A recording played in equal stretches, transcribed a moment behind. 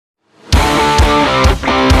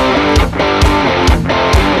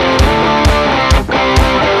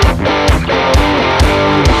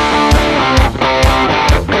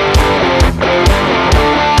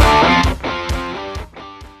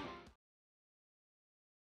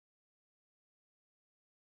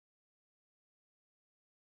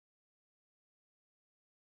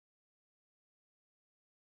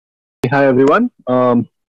Hi everyone. Am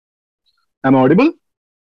I audible?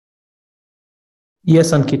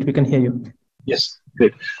 Yes, Ankit, we can hear you. Yes,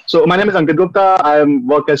 great. So my name is Ankit Gupta. I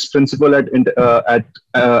work as principal and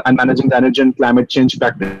managing the energy and climate change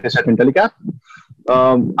practice at Intellicap.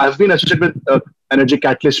 I've been associated with Energy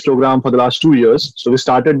Catalyst program for the last 2 years. So we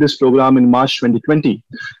started this program in March 2020,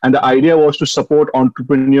 and the idea was to support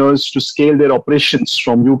entrepreneurs to scale their operations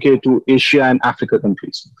from UK to Asia and Africa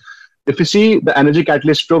countries. If you see the Energy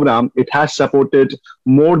Catalyst program, it has supported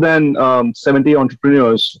more than 70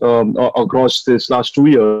 entrepreneurs across this last 2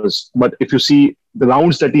 years. But if you see the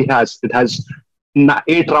rounds that it has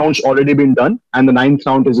 8 rounds already been done, and the 9th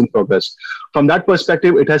round is in progress. From that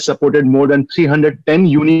perspective, it has supported more than 310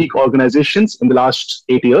 unique organizations in the last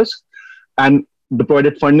 8 years, and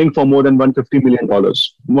provided funding for more than $150 million,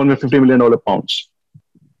 $150 million pounds.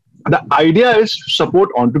 The idea is to support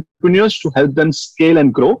entrepreneurs to help them scale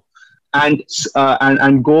and grow, and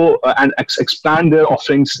expand their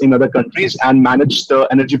offerings in other countries and manage the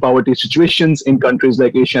energy poverty situations in countries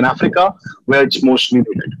like Asia and Africa, where it's mostly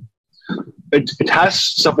needed. It has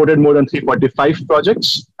supported more than 345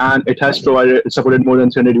 projects, and it has supported more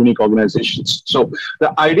than 300 unique organizations. So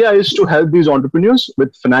the idea is to help these entrepreneurs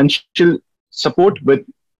with financial support, with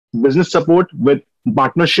business support, with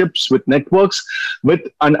partnerships, with networks, with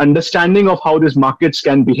an understanding of how these markets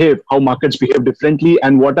can behave, how markets behave differently,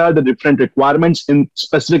 and what are the different requirements in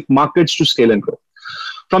specific markets to scale and grow.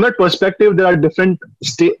 From that perspective, there are different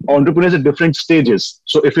entrepreneurs at different stages.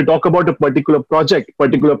 So if you talk about a particular project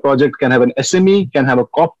can have an SME, can have a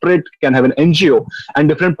corporate, can have an NGO, and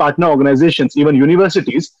different partner organizations, even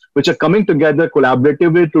universities, which are coming together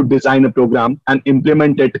collaboratively to design a program and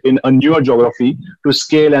implement it in a newer geography to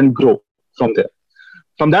scale and grow from there.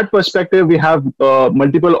 From that perspective, we have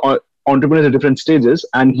multiple entrepreneurs at different stages.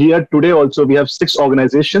 And here today also, we have 6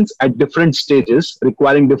 organizations at different stages,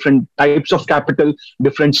 requiring different types of capital,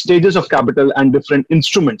 different stages of capital, and different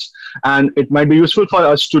instruments. And it might be useful for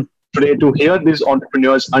us today to hear these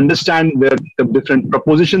entrepreneurs, understand where the different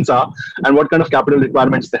propositions are and what kind of capital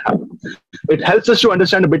requirements they have. It helps us to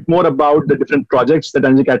understand a bit more about the different projects that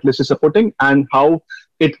Energy Catalyst is supporting and how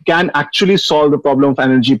it can actually solve the problem of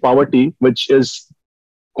energy poverty, which is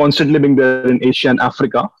constantly being there in Asia and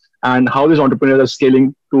Africa, and how these entrepreneurs are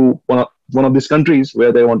scaling to one of these countries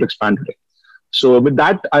where they want to expand today. So with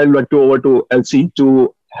that, I'd like to over to Elsie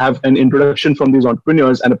to have an introduction from these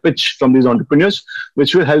entrepreneurs and a pitch from these entrepreneurs,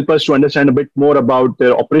 which will help us to understand a bit more about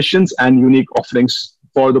their operations and unique offerings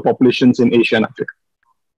for the populations in Asia and Africa.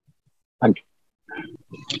 Thank you.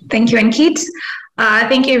 Thank you, Ankit.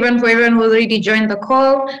 Thank you everyone who already joined the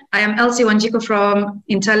call. I am Elsie Wanjiko from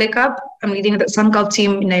Intellicap. I'm leading the Sunculp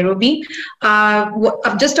team in Nairobi.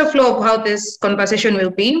 Just a flow of how this conversation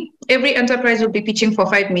will be. Every enterprise will be pitching for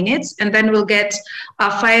 5 minutes, and then we'll get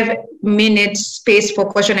a 5-minute space for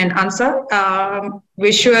question and answer.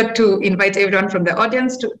 We're sure to invite everyone from the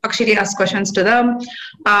audience to actually ask questions to them.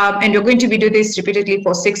 And we're going to be doing this repeatedly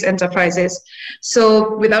for 6 enterprises.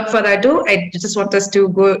 So without further ado, I just want us to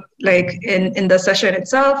go in the session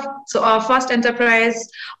itself. So our first enterprise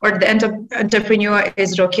or the entrepreneur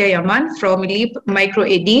is Rokia Yaman from Leap Micro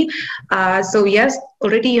AD. So yes,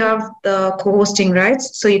 already you have the co-hosting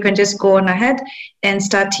rights, so you can just go on ahead and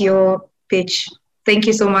start your pitch. Thank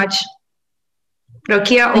you so much.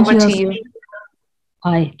 Rokia, over to you.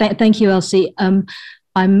 Hi, thank you, Elsie. I'm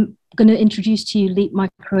going to introduce to you Leap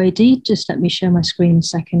Micro AD. Just let me share my screen a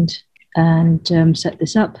second and set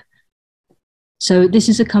this up. So this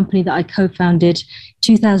is a company that I co-founded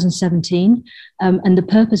 2017, and the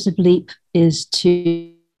purpose of Leap is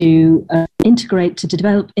to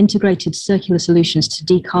develop integrated circular solutions to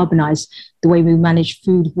decarbonize the way we manage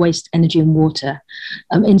food, waste, energy, and water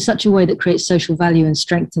in such a way that creates social value and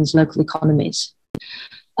strengthens local economies.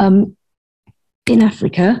 In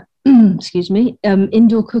Africa,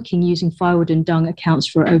 indoor cooking using firewood and dung accounts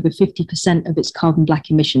for over 50% of its carbon black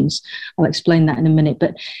emissions. I'll explain that in a minute,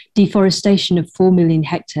 but deforestation of 4 million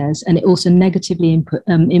hectares, and it also negatively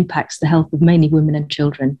impacts the health of mainly women and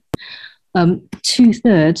children.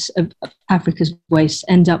 2/3 of Africa's waste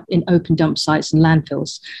end up in open dump sites and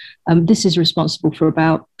landfills. This is responsible for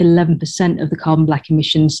about 11% of the carbon black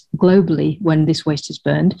emissions globally when this waste is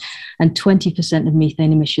burned, and 20% of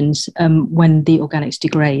methane emissions when the organics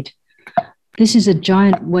degrade. This is a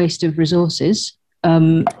giant waste of resources,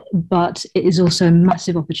 but it is also a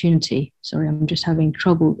massive opportunity. Sorry, I'm just having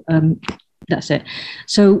trouble That's it.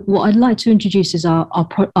 So what I'd like to introduce is our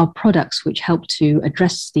products which help to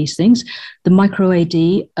address these things. The micro-AD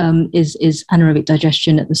is anaerobic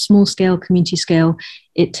digestion at the small scale, community scale.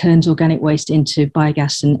 It turns organic waste into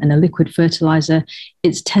biogas and a liquid fertilizer.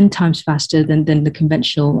 It's 10 times faster than the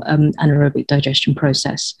conventional anaerobic digestion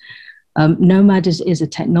process. Nomad is a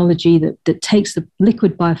technology that takes the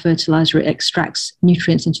liquid biofertilizer, it extracts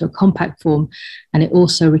nutrients into a compact form, and it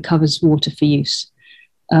also recovers water for use.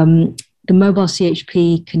 The mobile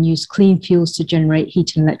CHP can use clean fuels to generate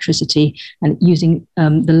heat and electricity, and using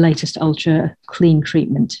the latest ultra clean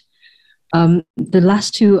treatment. The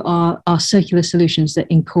last two are circular solutions that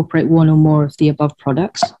incorporate one or more of the above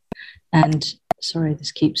products. And sorry,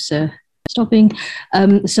 this keeps stopping.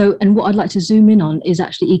 And what I'd like to zoom in on is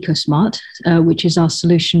actually EcoSmart, which is our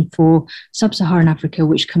solution for sub-Saharan Africa,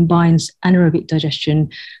 which combines anaerobic digestion,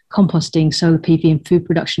 composting, solar PV, and food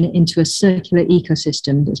production into a circular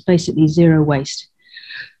ecosystem that's basically zero waste.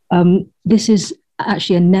 This is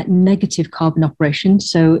actually a net negative carbon operation,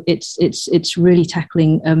 so it's really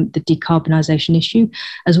tackling the decarbonisation issue,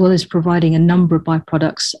 as well as providing a number of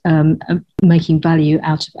byproducts, making value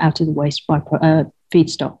out of the waste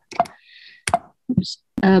feedstock.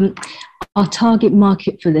 Our target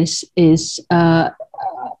market for this is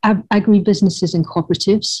agribusinesses and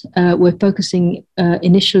cooperatives. We're focusing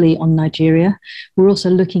initially on Nigeria. We're also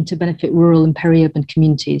looking to benefit rural and peri-urban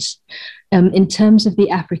communities. In terms of the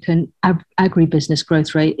African agribusiness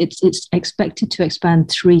growth rate, it's expected to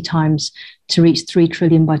expand 3 times to reach 3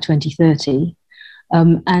 trillion by 2030.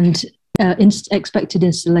 Expected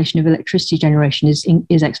installation of electricity generation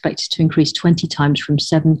is expected to increase 20 times from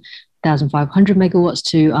 7,500 megawatts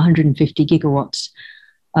to 150 gigawatts.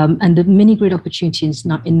 And the mini grid opportunity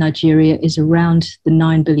in Nigeria is around the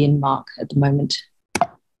 9 billion mark at the moment.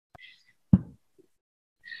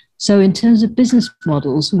 So in terms of business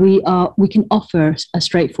models, we can offer a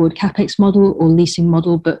straightforward CapEx model or leasing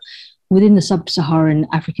model, but within the sub-Saharan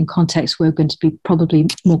African context, we're going to be probably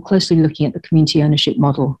more closely looking at the community ownership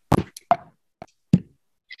model.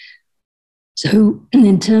 So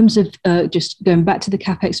in terms of just going back to the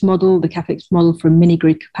CapEx model for a mini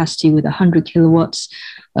grid capacity with 100 kilowatts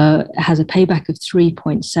has a payback of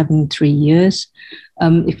 3.73 years.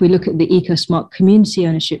 If we look at the EcoSmart community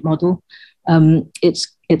ownership model,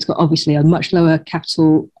 it's got obviously a much lower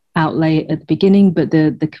capital outlay at the beginning, but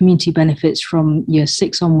the community benefits from year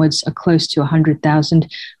 6 onwards are close to 100,000.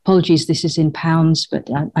 Apologies, this is in pounds, but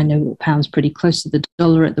I know the pound's pretty close to the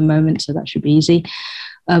dollar at the moment, so that should be easy.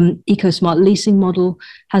 EcoSmart leasing model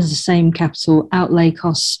has the same capital outlay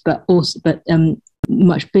costs, but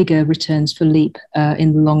much bigger returns for LEAP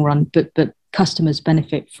in the long run. But customers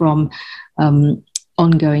benefit from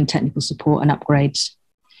ongoing technical support and upgrades.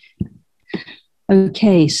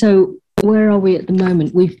 Okay, so where are we at the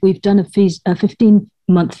moment? We've done a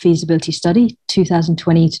 15-month feasibility study,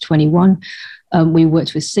 2020 to 21. We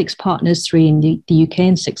worked with 6 partners, 3 in the UK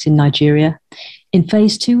and 6 in Nigeria. In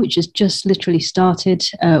phase 2, which has just literally started,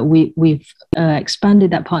 we've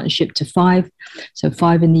expanded that partnership to 5. So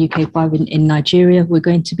 5 in the UK, 5 in Nigeria. We're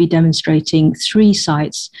going to be demonstrating 3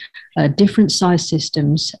 sites, different size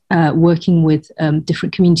systems, working with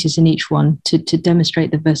different communities in each one to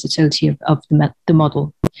demonstrate the versatility of the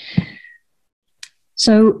model.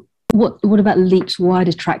 So what about LEAP's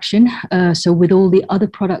wider traction? So with all the other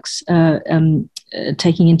products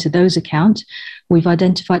taking into those account, we've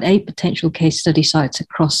identified 8 potential case study sites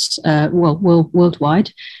across,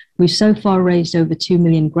 worldwide. We've so far raised over 2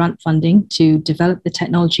 million grant funding to develop the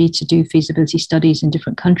technology to do feasibility studies in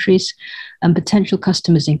different countries. And potential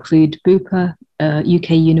customers include Bupa, UK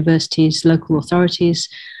universities, local authorities,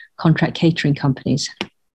 contract catering companies.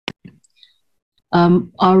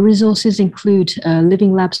 Our resources include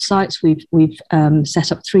living lab sites. We've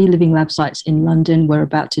set up 3 living lab sites in London. We're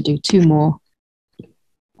about to do 2 more.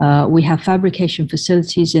 We have fabrication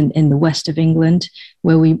facilities in the west of England,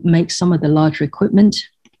 where we make some of the larger equipment.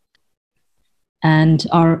 And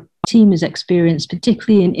our team is experienced,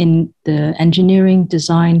 particularly in the engineering,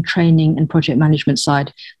 design, training, and project management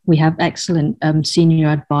side. We have excellent senior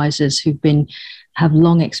advisors who have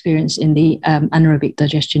long experience in the anaerobic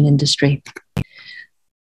digestion industry.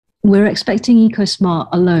 We're expecting EcoSmart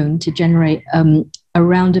alone to generate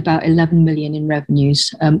around about 11 million in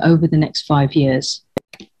revenues over the next 5 years,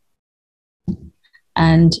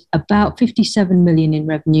 and about 57 million in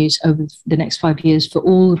revenues over the next 5 years for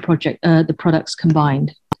all the products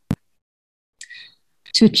combined.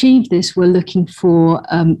 To achieve this, we're looking for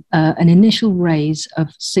an initial raise of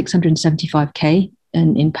 675K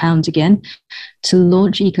in pounds again, to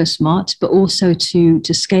launch EcoSmart, but also to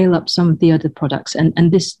scale up some of the other products.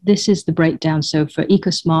 And this is the breakdown. So for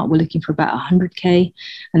EcoSmart, we're looking for about 100K,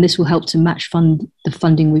 and this will help to match fund the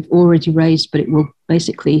funding we've already raised, but it will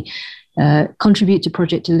basically contribute to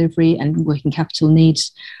project delivery and working capital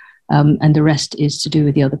needs. And the rest is to do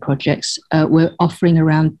with the other projects. We're offering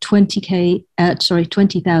around 20,000,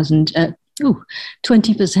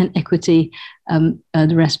 20% equity,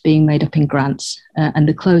 the rest being made up in grants. And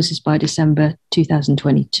the close is by December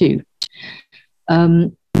 2022.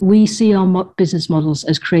 We see our business models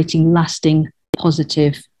as creating lasting,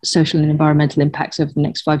 positive social and environmental impacts over the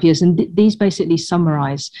next 5 years. And these basically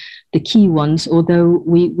summarize the key ones, although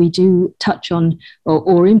we do touch on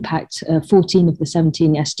or impact 14 of the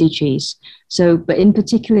 17 SDGs. So, but in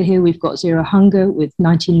particular here, we've got zero hunger with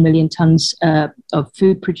 19 million tons of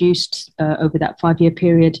food produced over that 5-year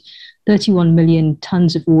period, 31 million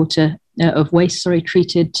tons of water, of waste,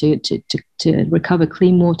 treated to recover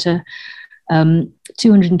clean water,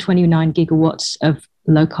 229 gigawatts of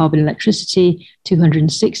low carbon electricity,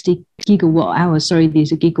 260 gigawatt hours,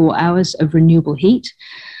 these are gigawatt hours of renewable heat.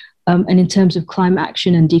 And in terms of climate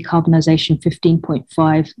action and decarbonisation,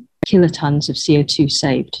 15.5 kilotons of CO2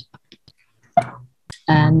 saved.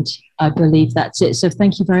 And I believe that's it. So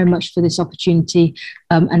thank you very much for this opportunity.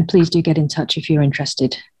 And please do get in touch if you're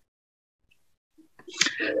interested.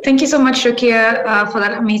 Thank you so much, Rukia, for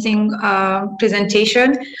that amazing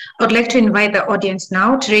presentation. I would like to invite the audience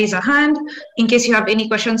now to raise a hand in case you have any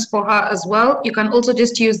questions for her as well. You can also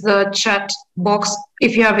just use the chat box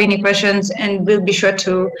if you have any questions, and we'll be sure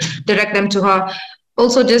to direct them to her.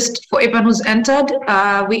 Also, just for everyone who's entered,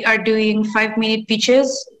 we are doing 5-minute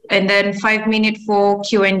pitches and then 5 minutes for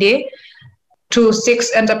Q&A to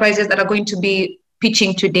 6 enterprises that are going to be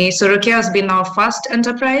pitching today. So Rukia has been our first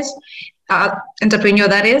entrepreneur,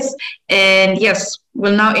 that is. And yes,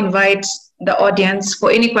 we'll now invite the audience for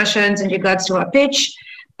any questions in regards to her pitch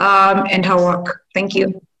and her work. Thank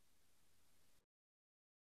you.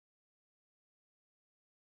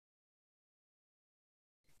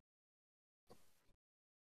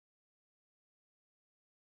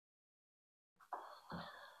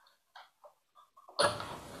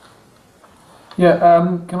 Yeah,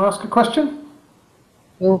 can I ask a question?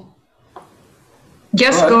 Sure.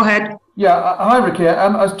 Yes, go ahead. Yeah, hi Rukia. I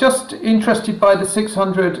was just interested by the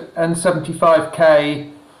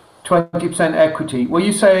 675K 20% equity. Were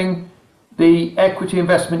you saying the equity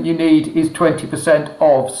investment you need is 20%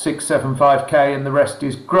 of 675K and the rest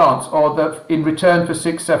is grants, or that in return for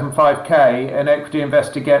 675K, an equity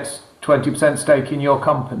investor gets 20% stake in your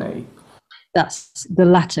company? That's the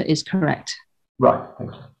latter is correct. Right,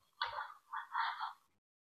 thank you.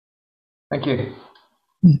 Thank you.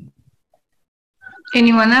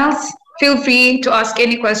 Anyone else? Feel free to ask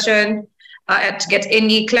any question to get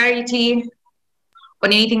any clarity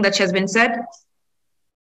on anything that has been said. I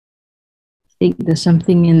think there's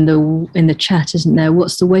something in the chat, isn't there?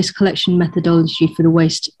 What's the waste collection methodology for the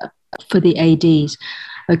waste for the ADs?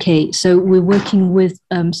 Okay, so we're working with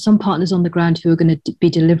some partners on the ground who are going to be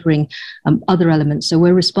delivering other elements. So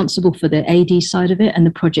we're responsible for the AD side of it and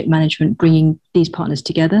the project management, bringing these partners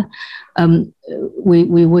together.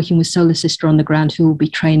 We're working with Solar Sister on the ground, who will be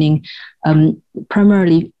training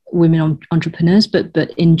primarily women entrepreneurs, but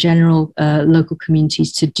in general, local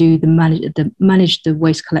communities to do manage the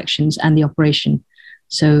waste collections and the operation.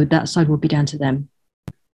 So that side will be down to them.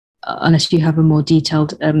 Unless you have a more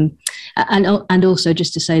detailed, and also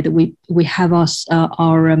just to say that we have our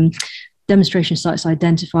demonstration sites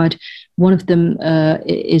identified. One of them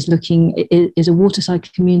is a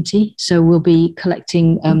waterside community, so we'll be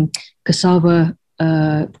collecting cassava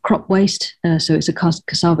crop waste. So it's a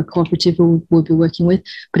cassava cooperative we'll be working with,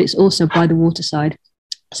 but it's also by the waterside.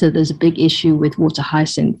 So there's a big issue with water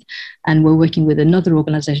hyacinth, and we're working with another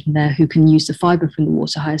organization there who can use the fiber from the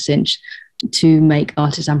water hyacinth to make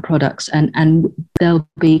artisan products, and there'll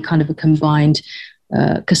be kind of a combined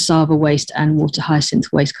cassava waste and water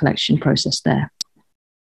hyacinth waste collection process there.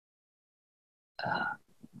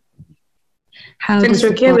 Thanks,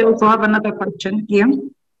 Rukia. We also have another question here.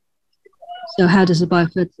 So how does the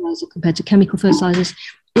biofertilizer compare to chemical fertilizers?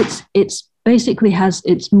 It's basically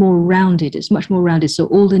it's more rounded. It's much more rounded. So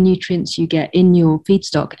all the nutrients you get in your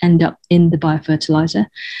feedstock end up in the biofertilizer.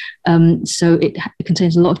 So it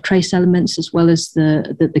contains a lot of trace elements as well as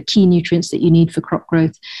the key nutrients that you need for crop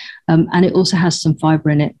growth. And it also has some fiber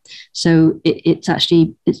in it. So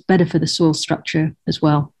it's better for the soil structure as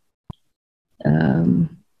well.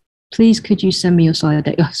 Please, could you send me your slide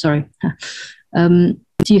deck? Oh, sorry.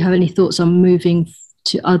 Do you have any thoughts on moving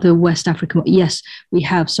to other West African? Yes, we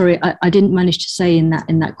have. Sorry, I didn't manage to say in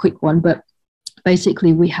that quick one, but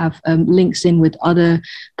basically we have links in with other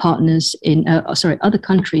partners in, other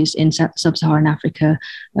countries in sub-Saharan Africa,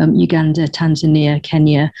 Uganda, Tanzania,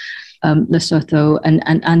 Kenya, Lesotho,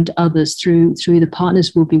 and others through the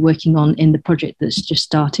partners we'll be working on in the project that's just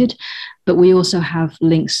started. But we also have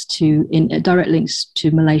links direct links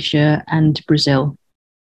to Malaysia and Brazil.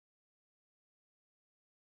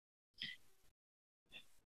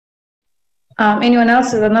 Anyone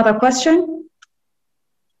else with another question?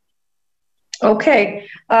 Okay,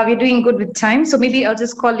 we're doing good with time. So maybe I'll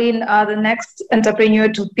just call in the next entrepreneur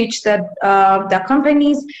to pitch their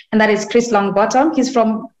companies, and that is Chris Longbottom. He's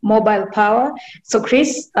from Mobile Power. So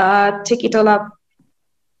Chris, take it all up.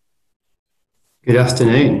 Good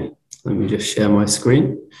afternoon. Let me just share my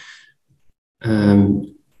screen.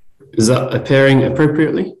 Is that appearing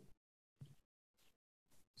appropriately?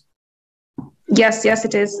 Yes,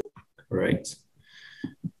 it is. Great.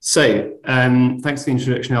 So thanks for the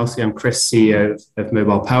introduction, Elsie. I'm Chris, CEO of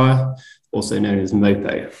Mobile Power, also known as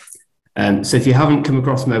Mopo. So if you haven't come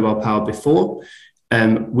across Mobile Power before,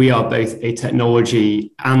 we are both a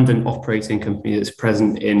technology and an operating company that's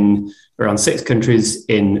present in around 6 countries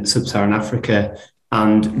in sub-Saharan Africa.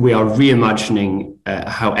 And we are reimagining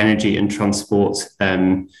how energy and transport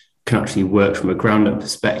can actually work from a ground-up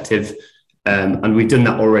perspective. And we've done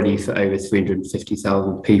that already for over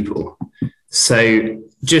 350,000 people. So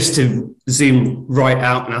just to zoom right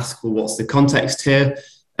out and ask, well, what's the context here?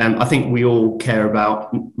 I think we all care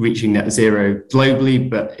about reaching net zero globally,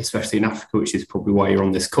 but especially in Africa, which is probably why you're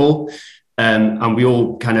on this call. And we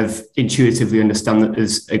all kind of intuitively understand that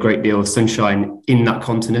there's a great deal of sunshine in that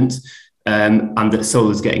continent, and that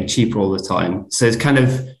solar is getting cheaper all the time. So it's kind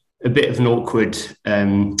of a bit of an awkward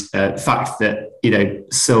fact that,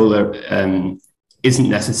 solar isn't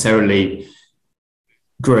necessarily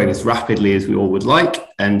growing as rapidly as we all would like,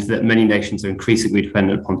 and that many nations are increasingly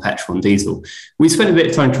dependent upon petrol and diesel. We spent a bit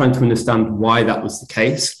of time trying to understand why that was the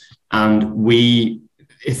case, and we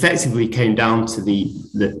effectively came down to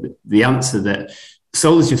the answer that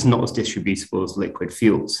solar is just not as distributable as liquid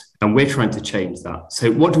fuels, and we're trying to change that.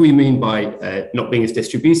 So what do we mean by not being as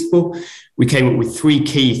distributable? We came up with 3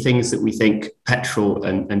 key things that we think petrol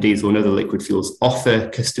and diesel and other liquid fuels offer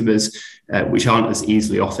customers, which aren't as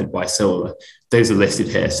easily offered by solar. Those are listed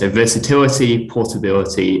here. So versatility,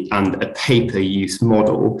 portability, and a pay-per-use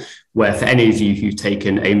model, where for any of you who've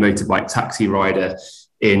taken a motorbike taxi rider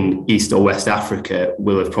in East or West Africa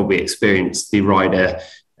will have probably experienced the rider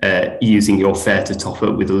using your fare to top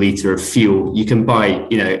up with a litre of fuel. You can buy,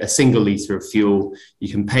 a single litre of fuel, you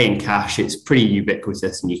can pay in cash, it's pretty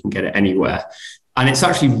ubiquitous and you can get it anywhere. And it's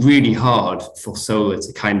actually really hard for solar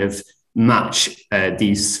to kind of match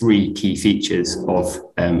these 3 key features of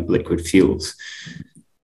liquid fuels.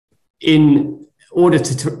 In order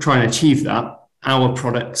to try and achieve that, our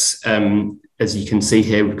products, as you can see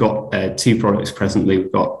here, we've got 2 products presently.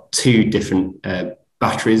 We've got 2 different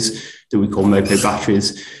batteries that we call Mopo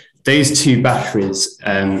batteries. Those 2 batteries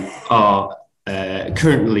are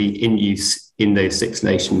currently in use in those 6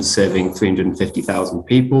 nations, serving 350,000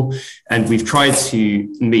 people. And we've tried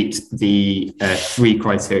to meet the 3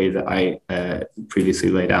 criteria that I previously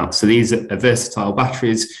laid out. So these are versatile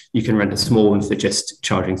batteries. You can rent a small one for just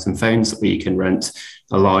charging some phones, or you can rent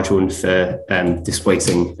a large one for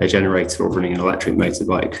displacing a generator or running an electric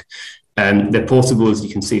motorbike. They're portable, as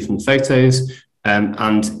you can see from the photos.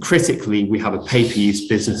 And critically, we have a pay-per-use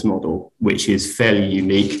business model, which is fairly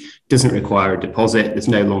unique, doesn't require a deposit, there's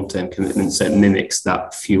no long-term commitment, so it mimics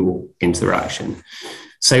that fuel interaction.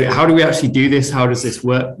 So how do we actually do this? How does this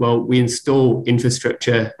work? Well, we install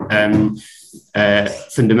infrastructure.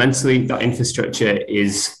 Fundamentally, that infrastructure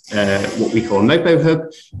is what we call a Mopo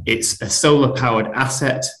hub. It's a solar-powered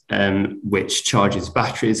asset which charges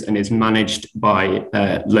batteries and is managed by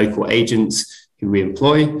local agents who we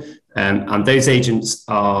employ. And those agents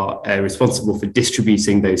are responsible for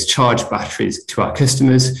distributing those charged batteries to our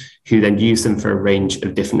customers, who then use them for a range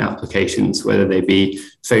of different applications, whether they be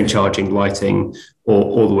phone charging, lighting, or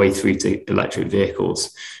all the way through to electric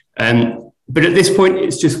vehicles. But at this point,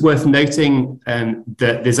 it's just worth noting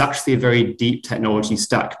that there's actually a very deep technology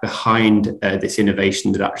stack behind this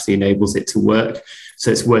innovation that actually enables it to work. So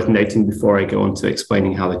it's worth noting before I go on to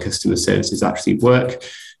explaining how the customer services actually work.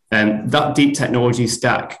 That deep technology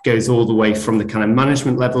stack goes all the way from the kind of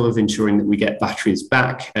management level of ensuring that we get batteries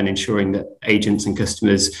back and ensuring that agents and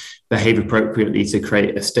customers behave appropriately to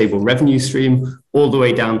create a stable revenue stream, all the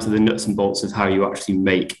way down to the nuts and bolts of how you actually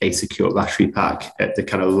make a secure battery pack at the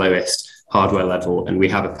kind of lowest hardware level. And we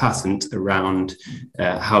have a patent around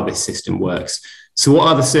how this system works. So what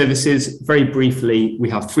are the services? Very briefly, we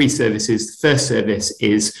have 3 services. The first service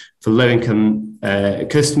is for low-income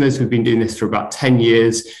customers. We've been doing this for about 10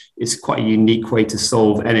 years. It's quite a unique way to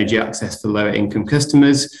solve energy access for lower income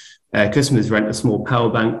customers. Customers rent a small power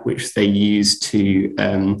bank, which they use to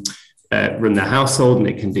run their household, and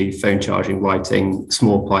it can do phone charging, lighting,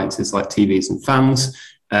 small appliances like TVs and fans.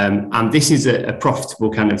 And this is a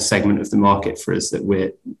profitable kind of segment of the market for us that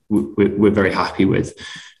we're very happy with.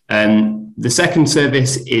 The second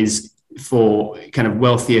service is for kind of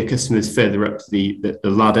wealthier customers further up the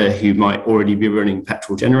ladder who might already be running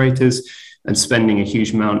petrol generators and spending a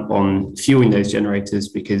huge amount on fueling those generators,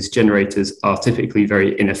 because generators are typically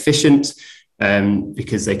very inefficient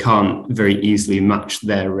because they can't very easily match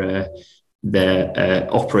their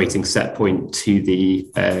operating set point to the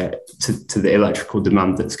electrical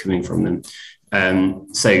demand that's coming from them.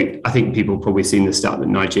 So I think people have probably seen the stat that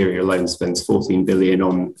Nigeria alone spends 14 billion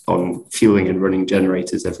on fueling and running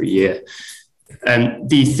generators every year.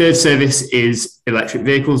 The third service is electric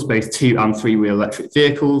vehicles, both 2- and 3-wheel electric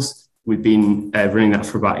vehicles. We've been running that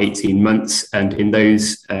for about 18 months. And in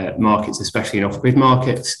those markets, especially in off-grid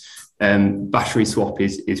markets, battery swap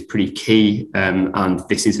is pretty key. And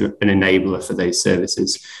this is an enabler for those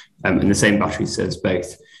services. And the same battery serves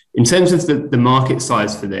both. In terms of the market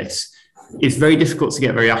size for this, it's very difficult to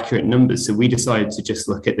get very accurate numbers. So we decided to just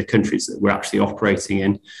look at the countries that we're actually operating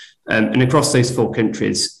in. And across those 4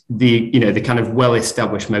 countries, the kind of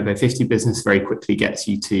well-established Mobo 50 business very quickly gets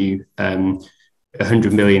you to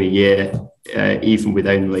 100 million a year, even with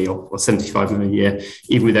only, or 75 million a year,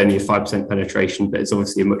 even with only a 5% penetration. But it's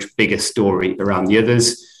obviously a much bigger story around the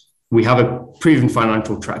others. We have a proven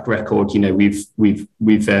financial track record.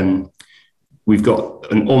 We've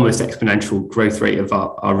got an almost exponential growth rate of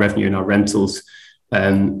our revenue and our rentals,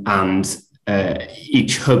 and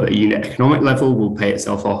each hub at a unit economic level will pay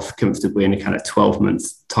itself off comfortably in a kind of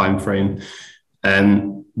 12-month time frame.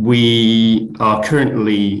 We are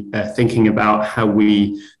currently thinking about how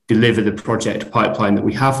we deliver the project pipeline that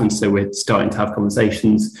we have, and so we're starting to have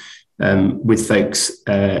conversations with folks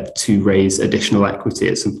to raise additional equity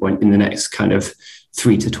at some point in the next kind of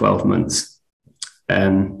 3 to 12 months.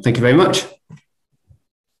 Thank you very much.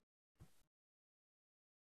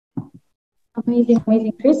 Amazing,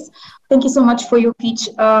 Chris. Thank you so much for your pitch.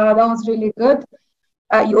 That was really good.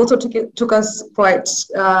 You also took us quite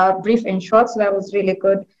brief and short, so that was really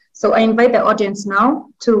good. So I invite the audience now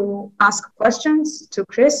to ask questions to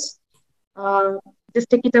Chris. Just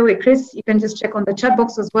take it away, Chris. You can just check on the chat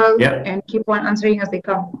box as well, and keep on answering as they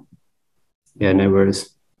come. Yeah, no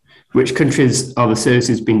worries. Which countries are the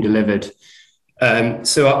services being delivered?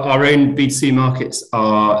 So our own B2C markets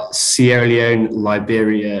are Sierra Leone,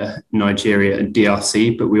 Liberia, Nigeria, and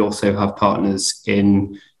DRC, but we also have partners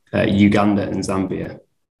in Uganda and Zambia.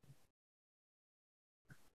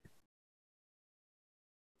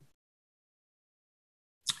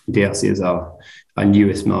 DRC is our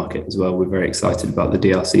newest market as well. We're very excited about the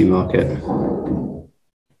DRC market.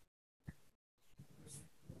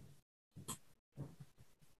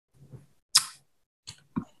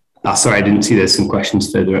 Sorry, I didn't see there's some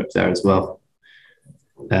questions further up there as well.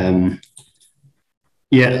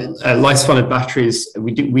 Life-span batteries,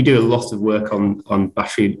 we do a lot of work on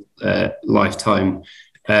battery lifetime.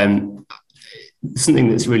 Something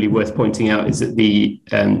that's really worth pointing out is that the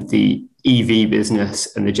EV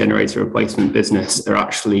business and the generator replacement business are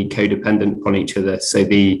actually codependent on each other. So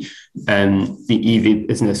the EV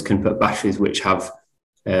business can put batteries which aren't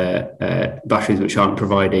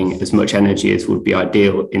providing as much energy as would be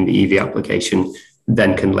ideal in the EV application,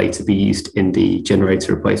 then can later be used in the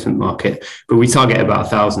generator replacement market. But we target about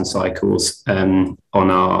 1,000 cycles on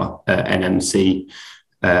our NMC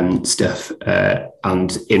stuff,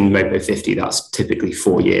 and in Mobo 50 that's typically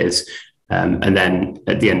 4 years, and then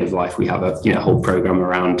at the end of life we have a whole program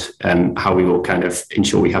around how we will kind of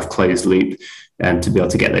ensure we have closed loop to be able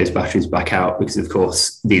to get those batteries back out, because of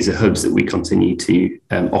course these are hubs that we continue to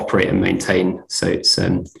operate and maintain, so it's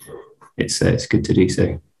good to do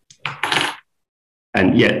so.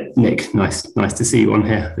 And yeah, Nick, nice to see you on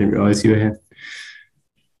here. I didn't realise you were here.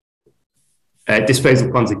 Disposal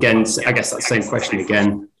plans again, so I guess that's the same question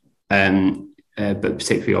again, but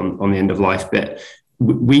particularly on the end of life bit.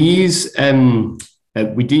 We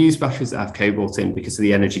do use batteries that have cobalt in because of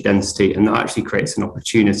the energy density, and that actually creates an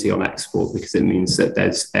opportunity on export, because it means that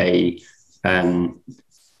there's a kind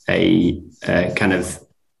of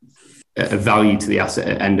a value to the asset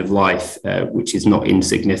at end of life, which is not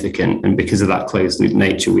insignificant. And because of that closed loop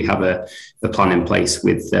nature, we have a plan in place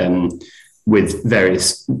with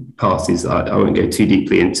various parties that I won't go too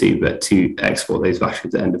deeply into, but to export those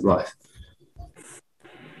batteries at end of life.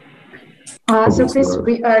 So Chris,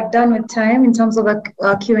 we are done with time in terms of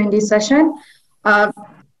the Q&A session. But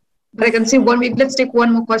I can see let's take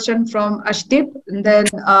one more question from Ashdeep, and then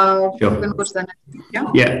Sure. we can go to the next.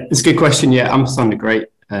 Yeah, it's a good question. Yeah, Ampersand are great.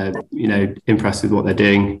 Impressed with what they're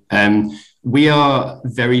doing. We are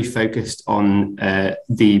very focused on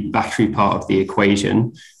the battery part of the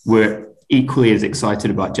equation. We're equally as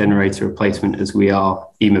excited about generator replacement as we are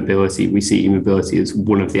e-mobility. We see e-mobility as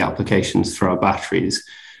one of the applications for our batteries.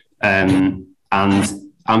 And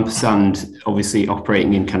Ampersand obviously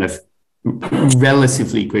operating in kind of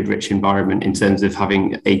relatively grid-rich environment in terms of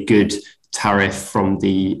having a good tariff from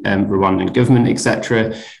the Rwandan government,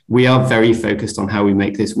 etc. We are very focused on how we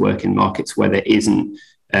make this work in markets where there isn't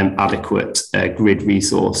adequate grid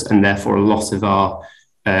resource, and therefore a lot of our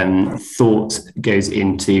thought goes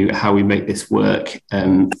into how we make this work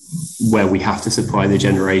where we have to supply the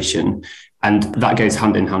generation. And that goes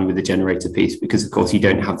hand in hand with the generator piece, because of course you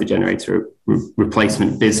don't have the generator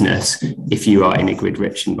replacement business if you are in a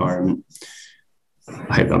grid-rich environment.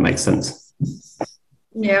 I hope that makes sense.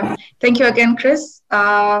 Yeah, thank you again, Chris.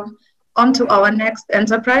 On to our next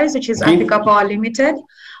enterprise, which is Africa Power Limited.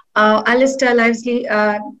 Alistair Livesley,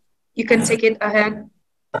 you can take it ahead.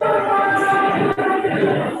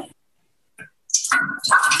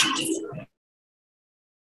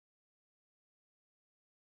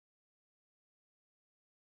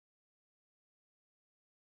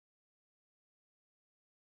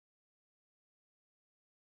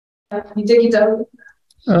 You take it out.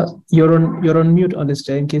 You're on mute,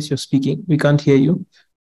 Alistair, in case you're speaking. We can't hear you.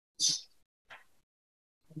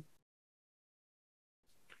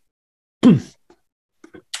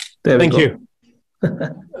 Thank you.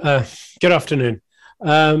 Good afternoon.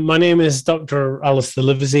 My name is Dr. Alistair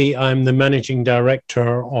Livesley. I'm the Managing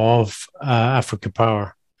Director of Africa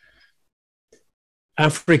Power.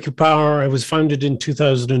 Africa Power was founded in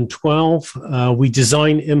 2012. We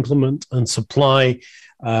design, implement, and supply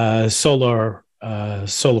solar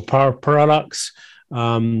power products.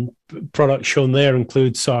 Products shown there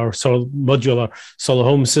includes our modular solar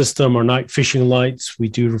home system, our night fishing lights. We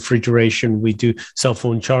do refrigeration. We do cell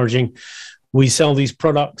phone charging. We sell these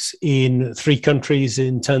products in 3 countries,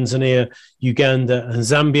 in Tanzania, Uganda, and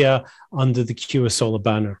Zambia, under the QA Solar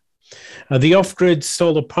banner. The off-grid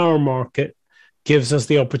solar power market gives us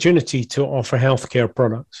the opportunity to offer healthcare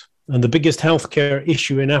products. And the biggest healthcare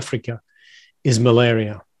issue in Africa is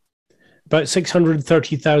malaria. About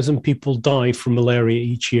 630,000 people die from malaria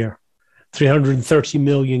each year. 330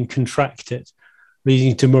 million contract it,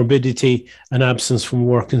 leading to morbidity and absence from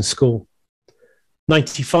work and school.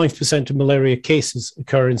 95% of malaria cases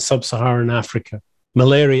occur in sub-Saharan Africa.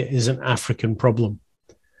 Malaria is an African problem.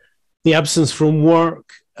 The absence from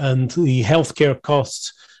work and the healthcare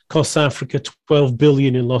costs Africa 12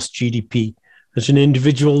 billion in lost GDP. At an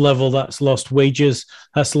individual level, that's lost wages,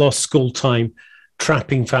 that's lost school time,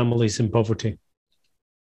 trapping families in poverty.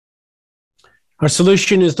 Our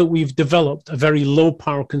solution is that we've developed a very low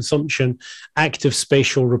power consumption active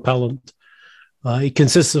spatial repellent. It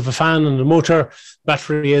consists of a fan and a motor,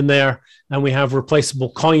 battery in there, and we have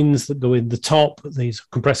replaceable coins that go in the top. These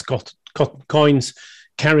compressed cotton coins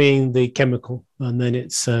carrying the chemical, and then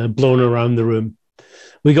it's blown around the room.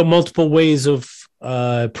 We got multiple ways of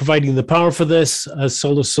providing the power for this as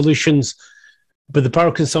solar solutions, but the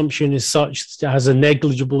power consumption is such that it has a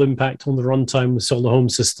negligible impact on the runtime of solar home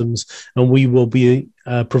systems, and we will be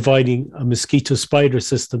providing a mosquito spider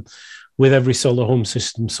system with every solar home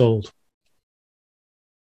system sold.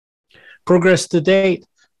 Progress to date,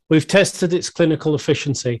 we've tested its clinical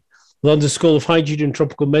efficiency. London School of Hygiene and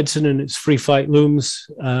Tropical Medicine and its free flight looms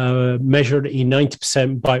measured a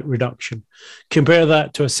 90% bite reduction. Compare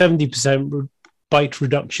that to a 70% bite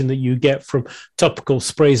reduction that you get from topical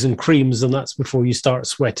sprays and creams, and that's before you start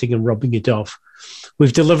sweating and rubbing it off.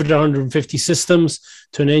 We've delivered 150 systems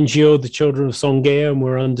to an NGO, the Children of Songea, and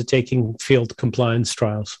we're undertaking field compliance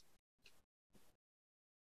trials.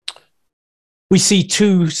 We see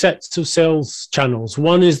 2 sets of sales channels.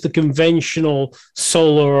 One is the conventional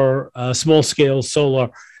solar, small-scale solar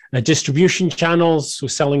distribution channels.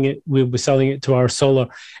 We'll be selling it to our solar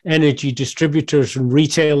energy distributors and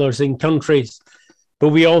retailers in countries. But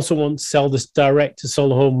we also want to sell this direct to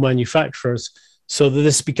solar home manufacturers so that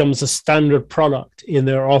this becomes a standard product in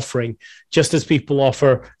their offering, just as people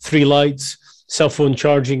offer 3 lights, cell phone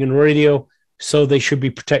charging and radio, so they should be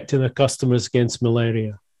protecting their customers against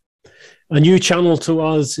malaria. A new channel to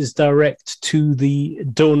us is direct to the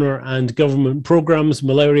donor and government programs,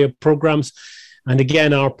 malaria programs. And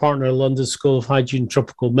again, our partner, London School of Hygiene and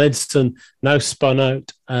Tropical Medicine, now spun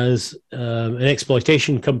out as an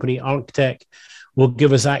exploitation company, Arctech. will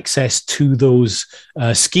give us access to those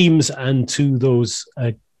schemes and to those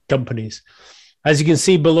companies. As you can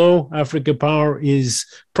see below, Africa Power is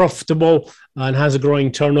profitable and has a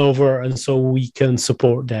growing turnover, and so we can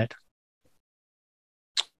support debt.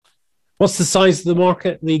 What's the size of the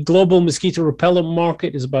market? The global mosquito repellent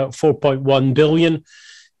market is about 4.1 billion.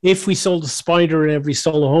 If we sold a spider in every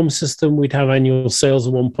solar home system, we'd have annual sales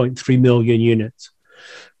of 1.3 million units.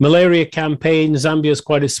 Malaria campaign, Zambia is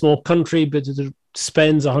quite a small country, but it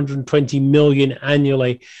spends 120 million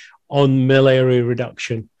annually on malaria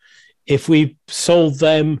reduction. If we sold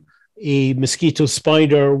them a mosquito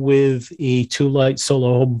spider with a 2-light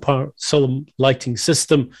solar lighting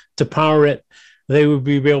system to power it, they would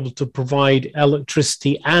be able to provide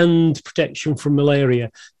electricity and protection from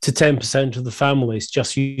malaria to 10% of the families,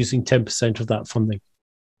 just using 10% of that funding.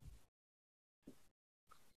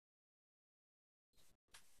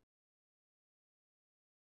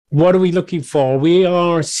 What are we looking for? We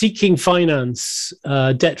are seeking finance,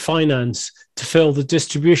 debt finance, to fill the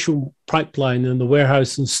distribution pipeline and the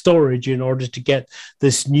warehouse and storage in order to get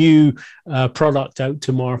this new product out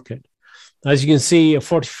to market. As you can see, a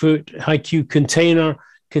 40-foot high-Q container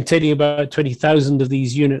containing about 20,000 of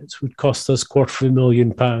these units would cost us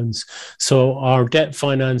 £250,000. So our debt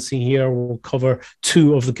financing here will cover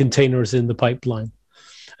 2 of the containers in the pipeline.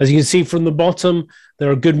 As you can see from the bottom, there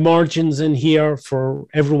are good margins in here for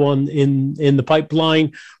everyone in the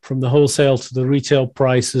pipeline, from the wholesale to the retail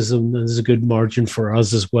prices, and there's a good margin for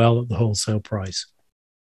us as well at the wholesale price.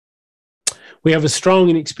 We have a strong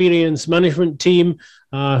and experienced management team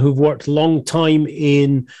who've worked a long time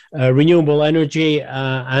in renewable energy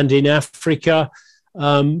and in Africa.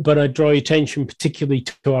 But I draw attention particularly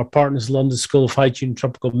to our partners, London School of Hygiene and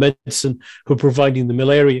Tropical Medicine, who are providing the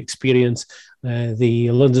malaria experience.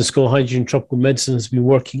 The London School of Hygiene and Tropical Medicine has been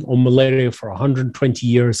working on malaria for 120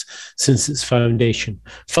 years since its foundation.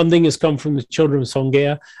 Funding has come from the Children of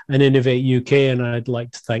Songea and Innovate UK, and I'd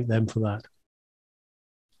like to thank them for that.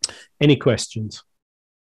 Any questions?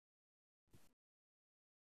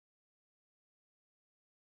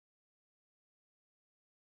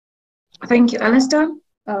 Thank you, Alistair.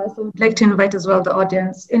 So we'd like to invite as well the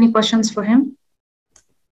audience. Any questions for him?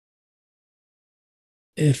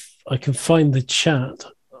 If I can find the chat,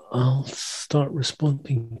 I'll start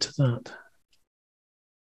responding to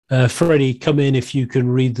that. Freddie, come in if you can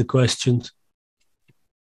read the questions.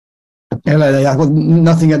 Hello there. I've got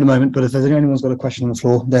nothing at the moment, but if there's anyone's got a question on the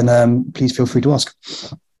floor, then please feel free to ask.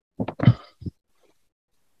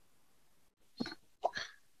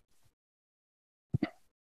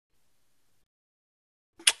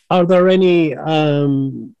 Are there any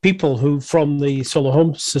people who from the solar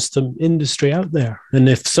home system industry out there? And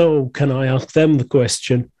if so, can I ask them the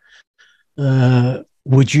question?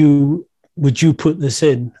 Would you put this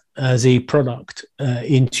in as a product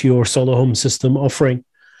into your solar home system offering?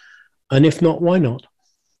 And if not, why not?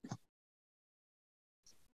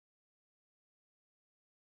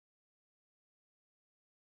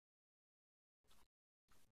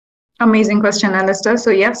 Amazing question, Alistair. So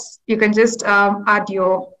yes, you can just add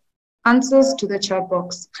your answers to the chat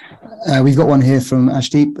box. We've got one here from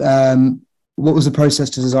Ashdeep. What was the process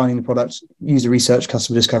to designing the product, user research,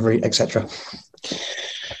 customer discovery, etc.?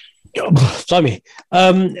 Blimey.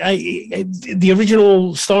 The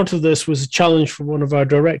original start of this was a challenge from one of our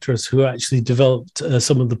directors who actually developed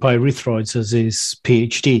some of the pyrethroids as his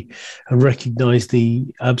PhD and recognized the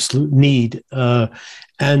absolute need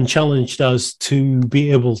and challenged us to be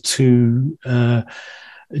able to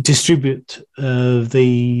distribute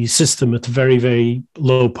the system at a very, very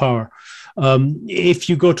low power. If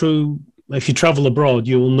you travel abroad,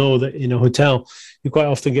 you will know that in a hotel, you quite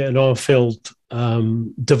often get an oil-filled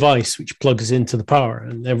device which plugs into the power,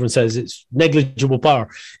 and everyone says it's negligible power.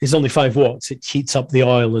 It's only 5 watts. It heats up the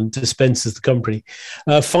oil and dispenses the company.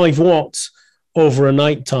 5 watts over a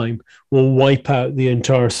night time will wipe out the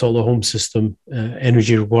entire solar home system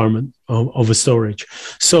energy requirement of a storage.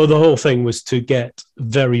 So the whole thing was to get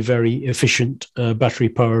very, very efficient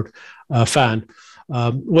battery-powered fan.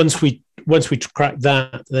 Once we cracked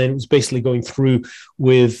that, then it was basically going through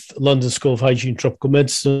with London School of Hygiene and Tropical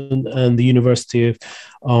Medicine and the University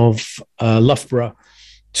of Loughborough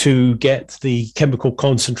to get the chemical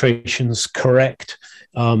concentrations correct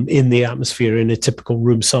in the atmosphere in a typical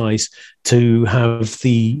room size to have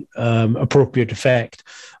the appropriate effect.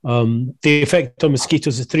 The effect on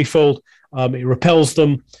mosquitoes is threefold. It repels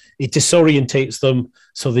them, it disorientates them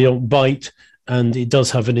so they don't bite, and it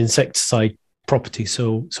does have an insecticide property,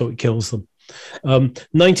 so it kills them.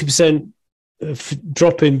 90%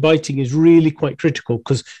 drop in biting is really quite critical,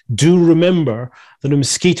 because do remember that a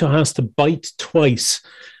mosquito has to bite twice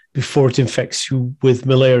before it infects you with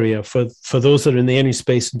malaria. For those that are in the energy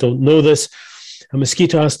space and don't know this, a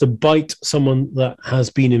mosquito has to bite someone that has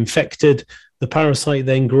been infected. The parasite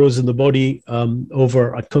then grows in the body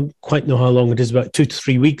over, I can't quite know how long it is, about 2 to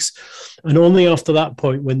 3 weeks. And only after that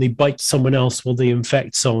point, when they bite someone else, will they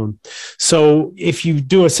infect someone. So if you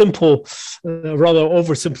do a simple, rather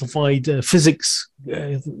oversimplified physics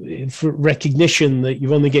recognition that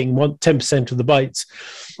you're only getting 10% of the bites,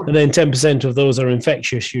 and then 10% of those are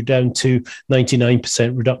infectious, you're down to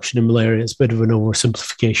 99% reduction in malaria. It's a bit of an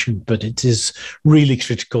oversimplification, but it is really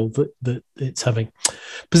critical that it's having.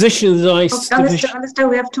 Position of the device. Alistair,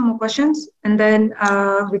 we have 2 more questions, and then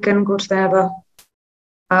we can go to the other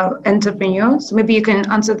entrepreneurs. Maybe you can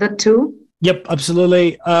answer that too. Yep,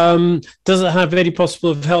 absolutely. Does it have any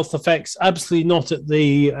possible health effects? Absolutely not at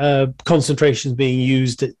the concentrations being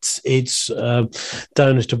used. It's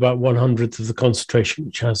down at about 1/100th of the concentration,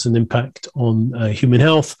 which has an impact on human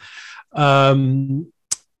health.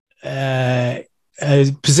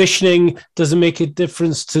 Positioning doesn't make a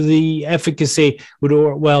difference to the efficacy. Would it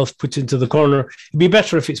work well if put into the corner? It'd be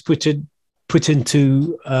better if it's put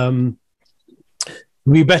into.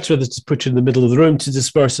 It'd be better that it's put in the middle of the room to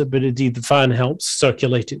disperse it, but indeed the fan helps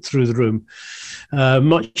circulate it through the room.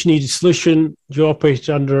 Much needed solution. You operate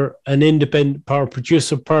under an independent power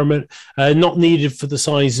producer permit, not needed for the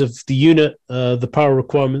size of the unit. The power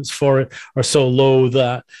requirements for it are so low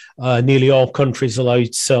that nearly all countries allow you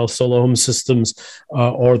to sell solar home systems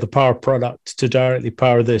or the power product to directly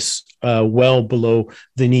power this, well below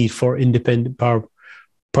the need for independent power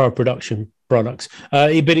production products.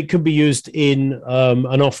 But it could be used in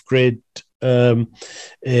an off-grid, a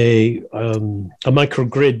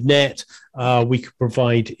microgrid net. We could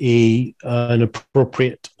provide an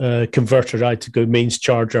appropriate converter, either to go mains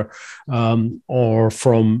charger or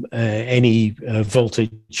from any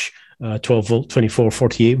voltage, 12 volt, 24,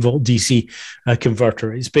 48 volt DC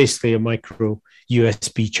converter. It's basically a micro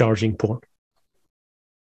USB charging port.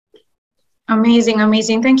 Amazing.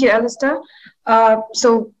 Thank you, Alistair.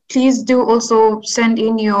 So please do also send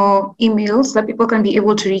in your emails that people can be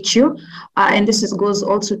able to reach you. And this goes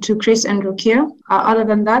also to Chris and Rukia. Other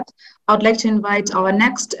than that, I would like to invite our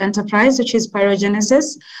next enterprise, which is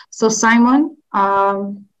pyrogenesis. So Simon,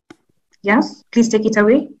 yes, please take it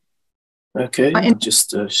away. Okay, I'll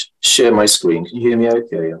just share my screen. Can you hear me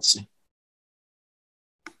okay, Elsie?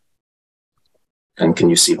 And can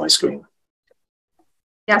you see my screen?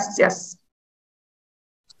 Yes.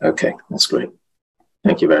 Okay, that's great.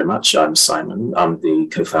 Thank you very much. I'm Simon. I'm the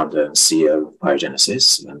co-founder and CEO of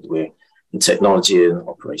Pyrogenesis, and we're a technology and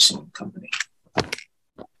operation company.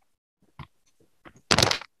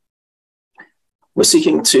 We're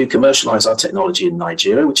seeking to commercialize our technology in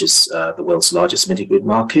Nigeria, which is the world's largest mini-grid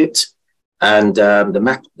market. And the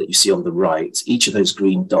map that you see on the right, each of those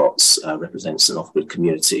green dots represents an off-grid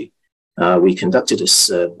community. We conducted a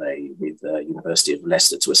survey with the University of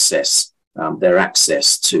Leicester to assess their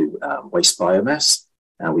access to waste biomass.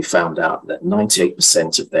 And we found out that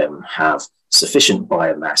 98% of them have sufficient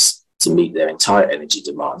biomass to meet their entire energy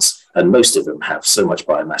demands. And most of them have so much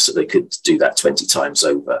biomass that they could do that 20 times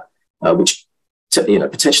over, which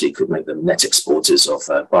potentially could make them net exporters of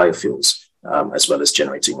biofuels, as well as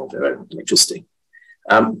generating all their own electricity.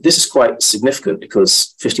 This is quite significant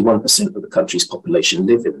because 51% of the country's population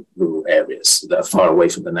live in rural areas that are far away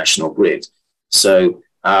from the national grid. So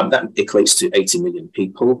that equates to 80 million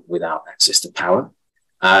people without access to power.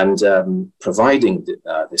 And providing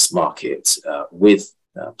this market with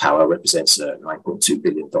power represents a $9.2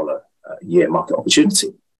 billion a year market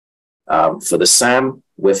opportunity. For the SAM,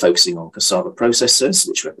 we're focusing on cassava processors,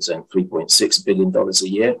 which represent $3.6 billion a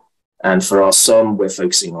year. And for our SOM, we're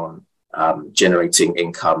focusing on generating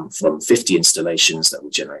income from 50 installations that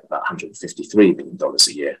will generate about $153 million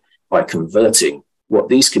a year by converting what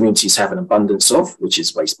these communities have an abundance of, which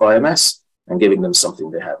is waste biomass, and giving them something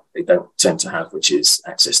they don't tend to have, which is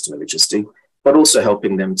access to electricity, but also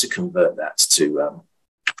helping them to convert that to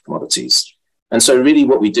commodities. And so really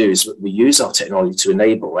what we do is we use our technology to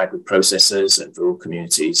enable agri-processors and rural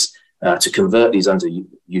communities to convert these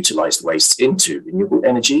underutilized wastes into renewable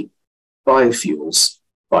energy, biofuels,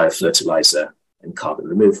 biofertilizer, and carbon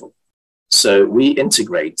removal. So we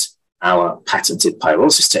integrate our patented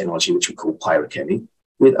pyrolysis technology, which we call pyrochemy,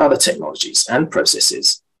 with other technologies and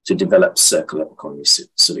processes to develop circular economy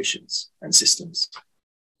solutions and systems.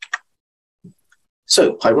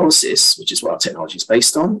 So pyrolysis, which is what our technology is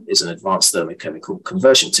based on, is an advanced thermochemical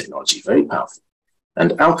conversion technology, very powerful.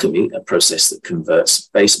 And alchemy, a process that converts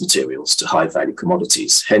base materials to high-value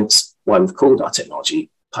commodities, hence why we've called our technology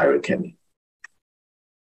pyrochemy.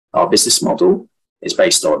 Our business model is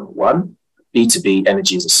based on 1, B2B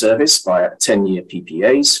energy as a service via 10-year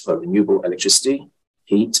PPAs for renewable electricity,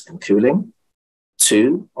 heat and cooling.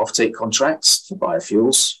 2, offtake contracts for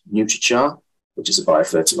biofuels, Nutrichar, which is a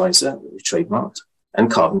biofertilizer that we've trademarked,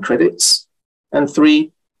 and carbon credits. And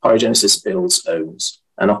 3, Pyrogenesis builds, owns,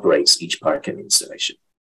 and operates each pyrochem installation.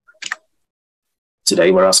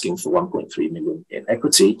 Today, we're asking for 1.3 million in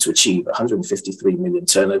equity to achieve 153 million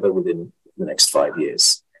turnover within the next 5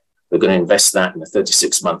 years. We're going to invest that in a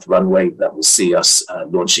 36-month runway that will see us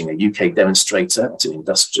launching a UK demonstrator at an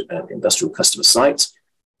industrial customer site.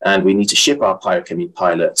 And we need to ship our pyrochemie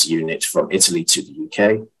pilot unit from Italy to the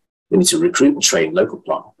UK. We need to recruit and train local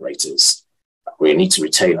plant operators. We need to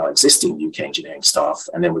retain our existing UK engineering staff.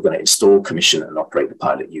 And then we're going to install, commission, and operate the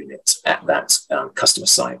pilot unit at that customer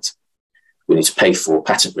site. We need to pay for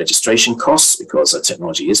patent registration costs because our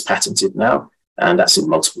technology is patented now, and that's in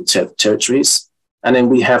multiple territories. And then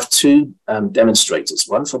we have 2 demonstrators,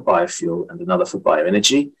 one for biofuel and another for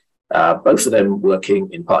bioenergy, both of them working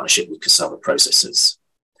in partnership with cassava processors.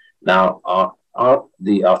 Now, our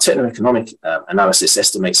techno-economic analysis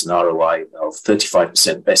estimates an ROI of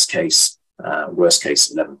 35% best case, worst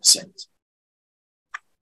case 11%.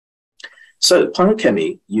 So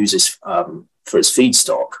pyrochemie uses for its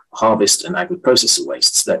feedstock, harvest and agri-processor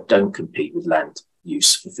wastes that don't compete with land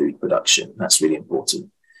use for food production. That's really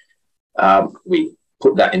important. We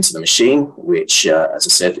put that into the machine, which, as I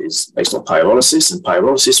said, is based on pyrolysis, and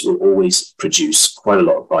pyrolysis will always produce quite a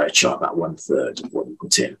lot of biochar, about 1/3 of what we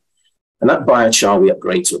put in. And that biochar we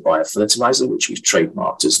upgrade to a biofertilizer, which we've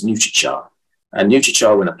trademarked as Nutrichar. And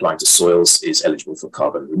Nutrichar, when applied to soils, is eligible for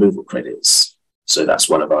carbon removal credits. So that's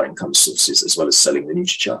one of our income sources, as well as selling the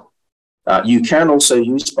Nutrichar. You can also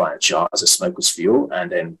use biochar as a smokeless fuel,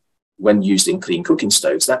 and then when used in clean cooking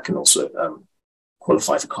stoves, that can also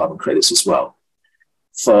qualify for carbon credits as well.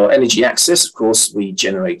 For energy access, of course, we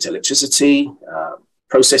generate electricity,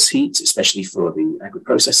 process heat, especially for the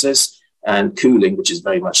agri-processors, and cooling, which is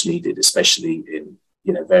very much needed, especially in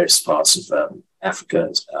various parts of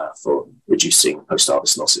Africa for reducing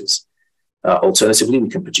post-harvest losses. Alternatively, we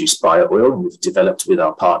can produce bio-oil, and we've developed with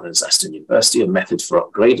our partners, Aston University, a method for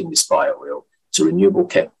upgrading this bio-oil to renewable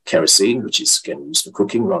kerosene, which is again used for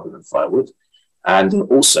cooking rather than firewood, and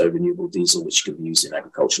also renewable diesel, which can be used in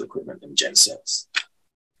agricultural equipment and gensets.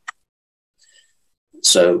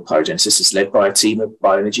 So Pyrogenesis is led by a team of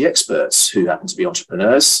bioenergy experts who happen to be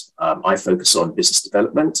entrepreneurs. I focus on business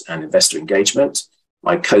development and investor engagement.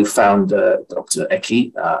 My co-founder, Dr.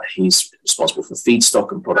 Eki, he's responsible for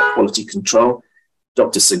feedstock and product quality control.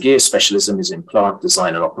 Dr. Sagir's specialism is in plant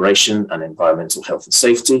design and operation and environmental health and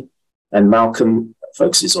safety. And Malcolm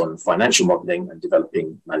focuses on financial modeling and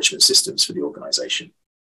developing management systems for the organization.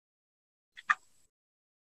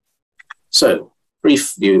 So,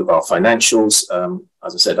 brief view of our financials.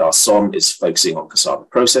 As I said, our SOM is focusing on cassava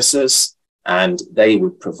processors, and they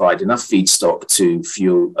would provide enough feedstock to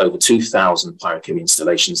fuel over 2,000 pyrochemie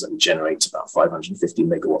installations that would generate about 550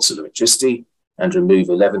 megawatts of electricity and remove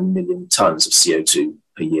 11 million tons of CO2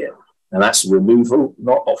 per year. And that's removal,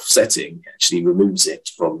 not offsetting, actually removes it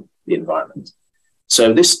from the environment.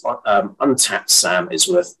 So this untapped SAM is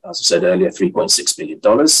worth, as I said earlier, $3.6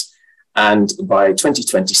 billion. And by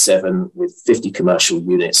 2027, with 50 commercial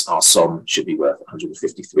units, our SOM should be worth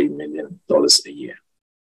 $153 million a year.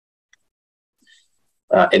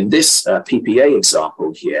 In this PPA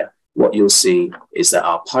example here, what you'll see is that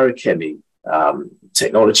our pyrochemie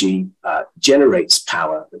technology generates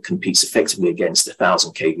power that competes effectively against a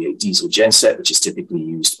 1,000 kVA diesel genset, which is typically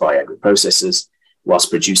used by agri-processors, whilst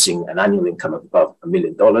producing an annual income of above $1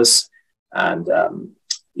 million.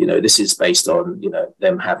 And this is based on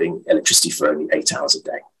them having electricity for only 8 hours a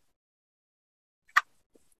day.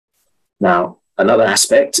 Now, another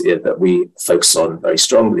aspect that we focus on very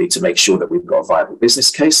strongly to make sure that we've got a viable business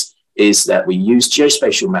case is that we use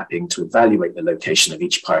geospatial mapping to evaluate the location of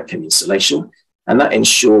each pyrochemie installation, and that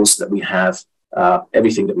ensures that we have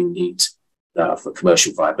everything that we need for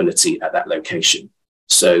commercial viability at that location.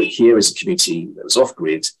 So here is a community that was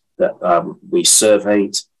off-grid that we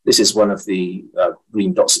surveyed. This is one of the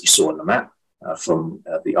green dots that you saw on the map from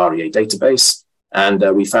the REA database. And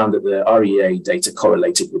we found that the REA data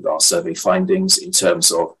correlated with our survey findings in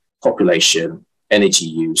terms of population, energy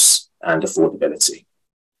use, and affordability.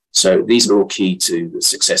 So these are all key to the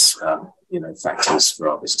success factors for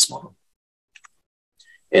our business model.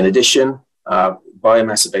 In addition,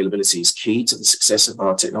 biomass availability is key to the success of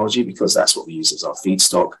our technology because that's what we use as our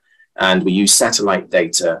feedstock. And we use satellite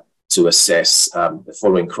data to assess the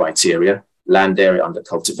following criteria: land area under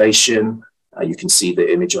cultivation. You can see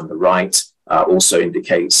the image on the right also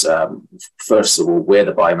indicates, first of all, where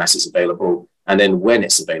the biomass is available And then when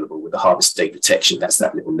it's available with the harvest date protection, that's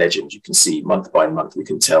that little legend. You can see month by month, we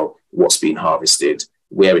can tell what's been harvested,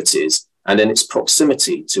 where it is, and then its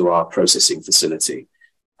proximity to our processing facility.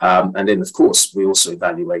 And then, of course, we also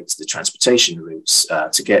evaluate the transportation routes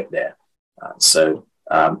to get there.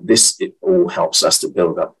 It all helps us to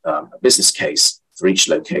build up a business case for each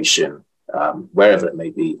location, wherever it may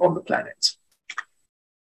be on the planet.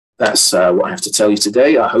 That's what I have to tell you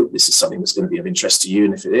today. I hope this is something that's going to be of interest to you.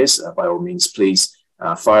 And if it is, by all means, please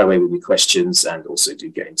fire away with your questions and also do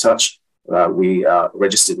get in touch. We are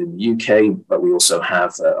registered in the UK, but we also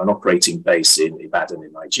have an operating base in Ibadan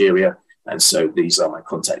in Nigeria. And so these are my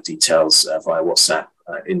contact details via WhatsApp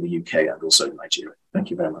in the UK and also in Nigeria.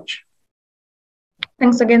 Thank you very much.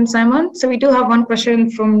 Thanks again, Simon. So we do have one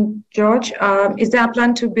question from George. Is there a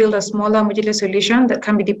plan to build a smaller modular solution that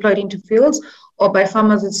can be deployed into fields or by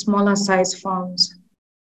farmers with smaller size farms?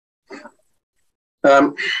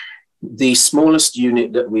 The smallest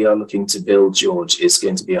unit that we are looking to build, George, is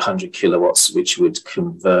going to be 100 kilowatts, which would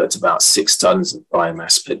convert about 6 tons of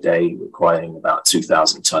biomass per day, requiring about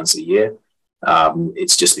 2,000 tons a year.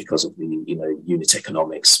 It's just because of the unit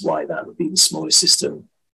economics why that would be the smallest system.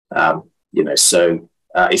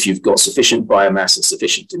 If you've got sufficient biomass and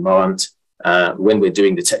sufficient demand, when we're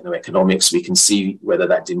doing the techno-economics, we can see whether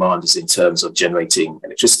that demand is in terms of generating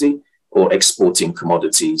electricity or exporting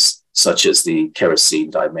commodities such as the kerosene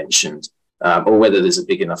that I mentioned, or whether there's a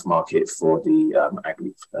big enough market for the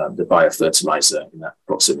biofertilizer in that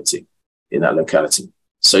proximity, in that locality.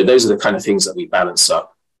 So those are the kind of things that we balance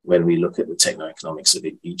up when we look at the techno-economics of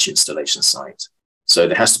each installation site. So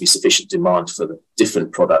there has to be sufficient demand for the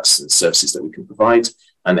different products and services that we can provide,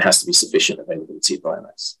 and there has to be sufficient availability of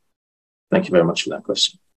biomass. Thank you very much for that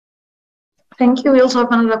question. Thank you. We also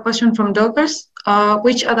have another question from Douglas.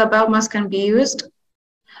 Which other biomass can be used?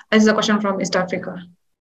 This is a question from East Africa.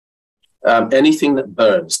 Anything that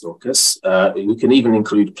burns, Dorcas. We can even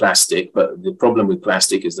include plastic, but the problem with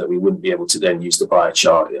plastic is that we wouldn't be able to then use the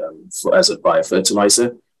biochar as a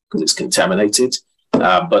biofertilizer because it's contaminated.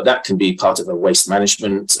 But that can be part of a waste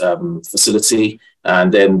management facility.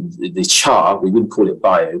 And then the char, we wouldn't call it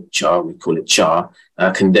biochar, we call it char,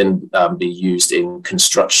 can then be used in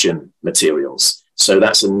construction materials. So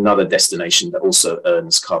that's another destination that also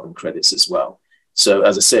earns carbon credits as well. So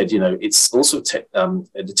as I said, it's also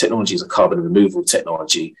the technology is a carbon removal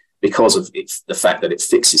technology because of the fact that it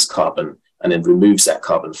fixes carbon and then removes that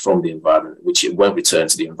carbon from the environment, which it won't return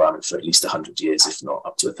to the environment for at least 100 years, if not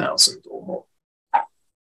up to 1,000 or more.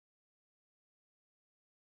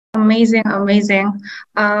 Amazing.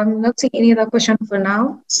 Not seeing any other question for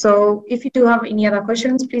now. So if you do have any other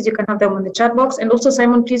questions, please, you can have them on the chat box. And also,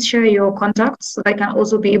 Simon, please share your contacts so I can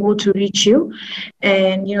also be able to reach you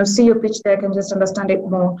and, see your pitch deck and just understand it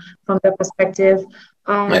more from their perspective.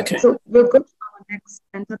 Okay. So we'll go to our next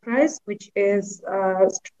enterprise, which is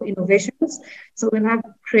innovations. So we'll have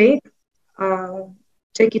Craig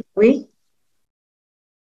take it away.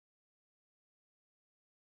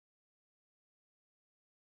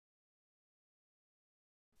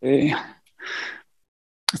 Okay.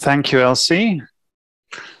 Thank you, Elsie.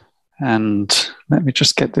 And let me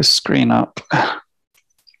just get this screen up.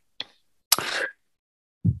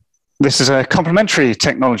 This is a complementary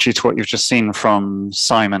technology to what you've just seen from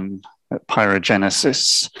Simon at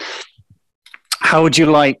Pyrogenesis. How would you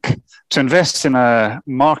like to invest in a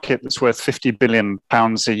market that's worth £50 billion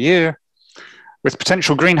a year with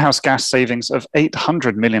potential greenhouse gas savings of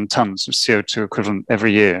 800 million tons of CO2 equivalent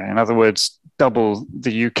every year? In other words, double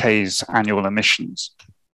the UK's annual emissions.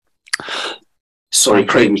 Sorry,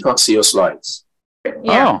 Craig, we can't see your slides.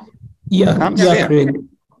 Yeah. Yeah, Craig.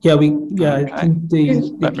 I think they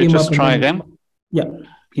Let me just try again. Yeah,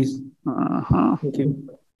 please. Thank you.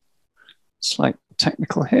 Slight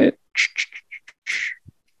technical hitch.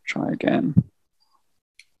 Try again.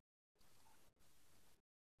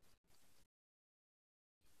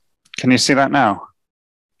 Can you see that now?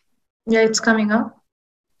 Yeah, it's coming up.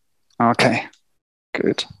 Okay,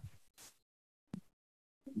 good.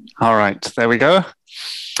 All right, there we go.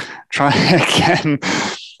 Try again.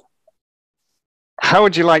 How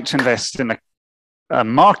would you like to invest in a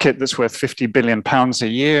market that's worth £50 billion a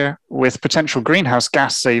year with potential greenhouse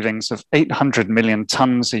gas savings of 800 million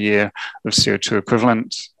tons a year of CO2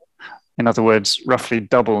 equivalent? In other words, roughly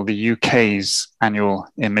double the UK's annual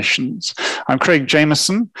emissions. I'm Craig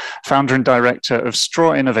Jameson, founder and director of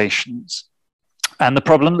Straw Innovations. And the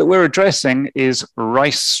problem that we're addressing is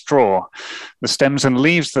rice straw, the stems and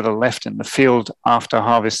leaves that are left in the field after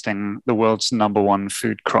harvesting the world's #1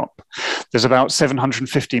 food crop. There's about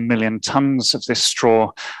 750 million tons of this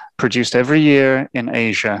straw produced every year in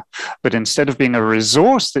Asia, but instead of being a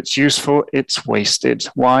resource that's useful, it's wasted.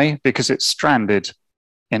 Why? Because it's stranded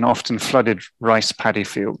in often flooded rice paddy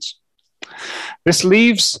fields. This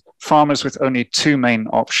leaves farmers with only two main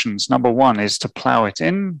options. Number one is to plow it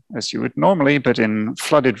in, as you would normally, but in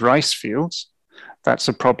flooded rice fields, that's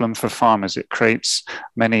a problem for farmers. It creates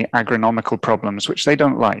many agronomical problems, which they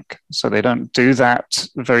don't like. So they don't do that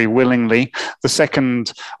very willingly. The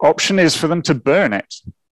second option is for them to burn it.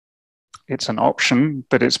 It's an option,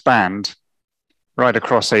 but it's banned right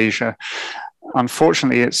across Asia.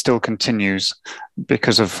 Unfortunately, it still continues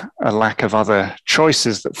because of a lack of other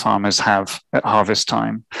choices that farmers have at harvest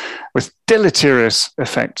time, with deleterious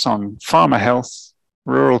effects on farmer health,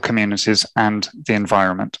 rural communities, and the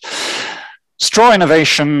environment. Straw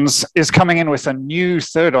Innovations is coming in with a new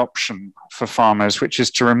third option for farmers, which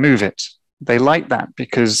is to remove it. They like that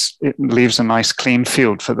because it leaves a nice clean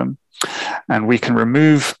field for them. And we can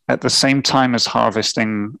remove at the same time as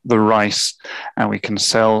harvesting the rice, and we can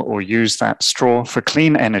sell or use that straw for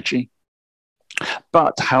clean energy.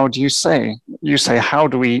 But how do you say? You say, how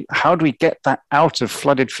do we get that out of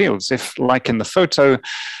flooded fields? If, like in the photo,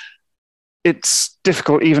 it's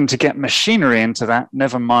difficult even to get machinery into that,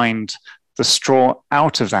 never mind the straw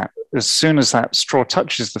out of that. As soon as that straw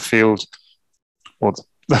touches the field, or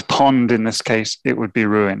the pond in this case, it would be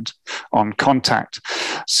ruined on contact.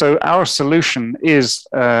 So our solution is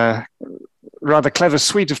a rather clever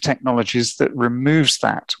suite of technologies that removes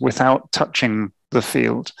that without touching the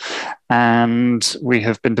field. And we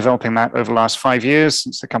have been developing that over the last 5 years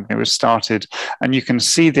since the company was started. And you can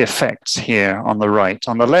see the effects here on the right.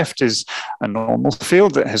 On the left is a normal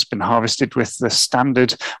field that has been harvested with the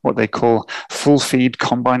standard, what they call full feed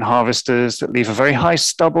combine harvesters that leave a very high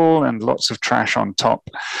stubble and lots of trash on top.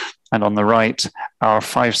 And on the right, our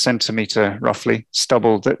 5 centimeter roughly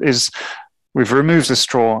stubble that is, we've removed the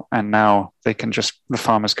straw, and now they can just, the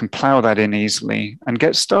farmers can plow that in easily and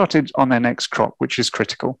get started on their next crop, which is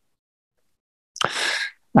critical.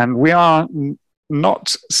 And we are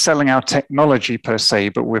not selling our technology per se,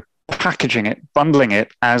 but we're packaging it, bundling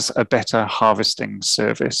it as a better harvesting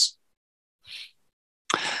service.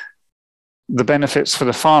 The benefits for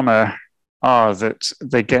the farmer are that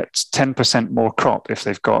they get 10% more crop if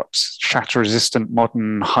they've got shatter-resistant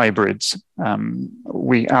modern hybrids.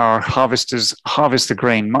 Our harvesters harvest the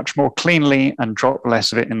grain much more cleanly and drop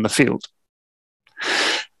less of it in the field.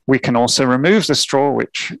 We can also remove the straw,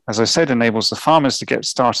 which, as I said, enables the farmers to get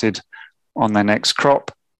started on their next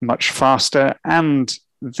crop much faster. And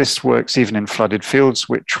this works even in flooded fields,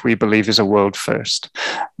 which we believe is a world first.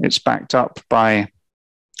 It's backed up by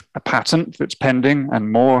a patent that's pending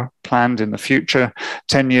and more planned in the future,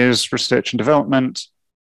 10 years research and development,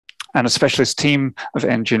 and a specialist team of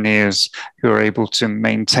engineers who are able to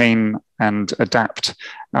maintain and adapt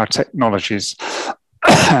our technologies.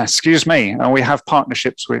 Excuse me. And we have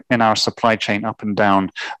partnerships in our supply chain up and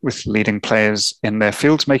down with leading players in their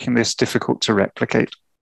fields, making this difficult to replicate.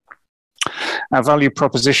 Our value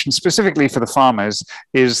proposition specifically for the farmers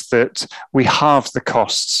is that we halve the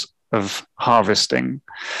costs of harvesting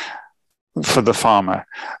for the farmer.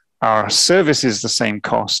 Our service is the same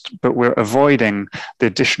cost, but we're avoiding the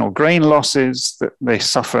additional grain losses that they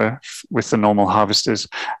suffer with the normal harvesters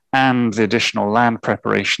and the additional land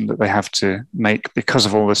preparation that they have to make because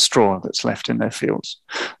of all the straw that's left in their fields.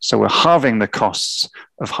 So we're halving the costs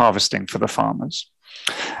of harvesting for the farmers.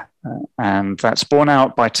 And that's borne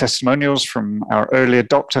out by testimonials from our early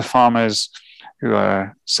adopter farmers who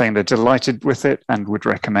are saying they're delighted with it and would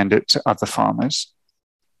recommend it to other farmers.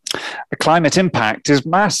 The climate impact is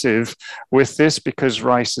massive with this because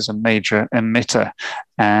rice is a major emitter.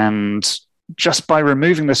 And just by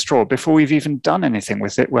removing the straw, before we've even done anything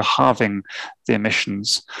with it, we're halving the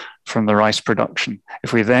emissions from the rice production.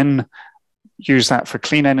 If we then use that for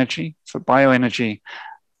clean energy, for bioenergy,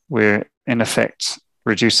 we're in effect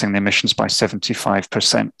reducing the emissions by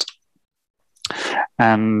 75%.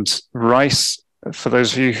 And rice, for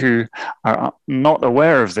those of you who are not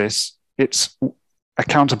aware of this, it's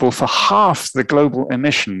accountable for half the global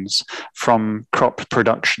emissions from crop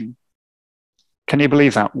production. Can you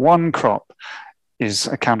believe that? One crop is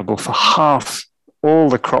accountable for half all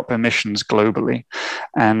the crop emissions globally.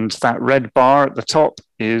 And that red bar at the top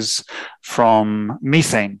is from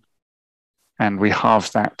methane. And we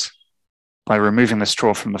halve that by removing the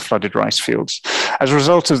straw from the flooded rice fields. As a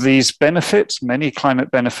result of these benefits, many climate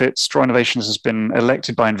benefits, Straw Innovations has been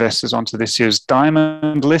elected by investors onto this year's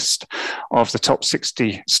Diamond list of the top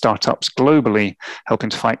 60 startups globally helping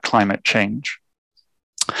to fight climate change.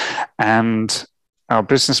 And our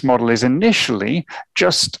business model is initially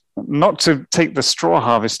just not to take the straw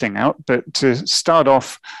harvesting out, but to start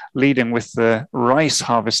off leading with the rice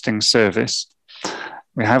harvesting service.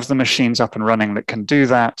 We have the machines up and running that can do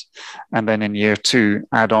that. And then in year 2,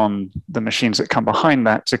 add on the machines that come behind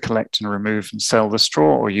that to collect and remove and sell the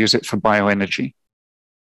straw or use it for bioenergy.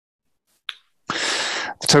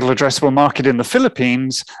 The total addressable market in the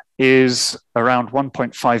Philippines is around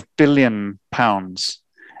 1.5 billion pounds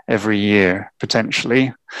every year,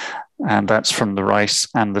 potentially. And that's from the rice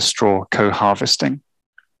and the straw co-harvesting.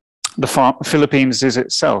 The Philippines is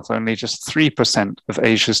itself only just 3% of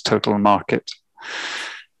Asia's total market.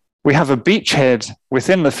 We have a beachhead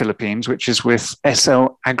within the Philippines, which is with SL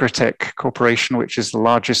Agritech Corporation, which is the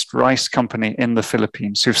largest rice company in the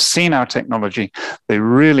Philippines, who've seen our technology. They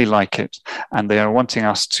really like it, and they are wanting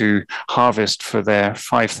us to harvest for their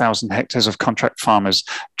 5,000 hectares of contract farmers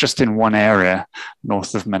just in one area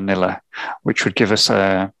north of Manila, which would give us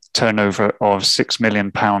a turnover of £6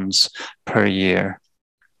 million per year.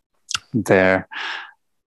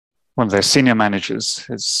 One of their senior managers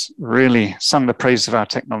has really sung the praise of our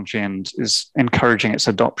technology and is encouraging its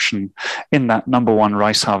adoption in that #1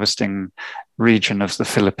 rice harvesting region of the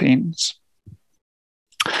Philippines.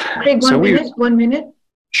 Craig, one minute.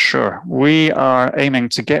 Sure. We are aiming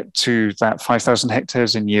to get to that 5,000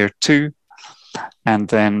 hectares in year 2 and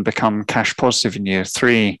then become cash positive in year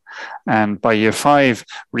 3. And by year 5,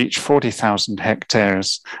 reach 40,000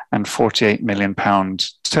 hectares and £48 million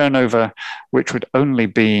turnover, which would only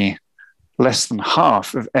be less than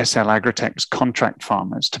half of SL Agritech's contract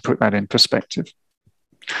farmers, to put that in perspective.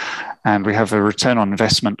 And we have a return on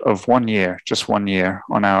investment of 1 year, just 1 year,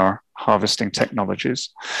 on our harvesting technologies.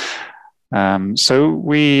 So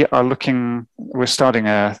we're starting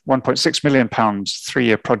a £1.6 million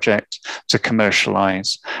 3-year project to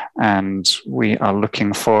commercialize, and we are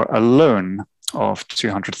looking for a loan of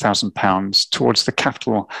 £200,000 towards the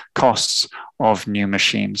capital costs of new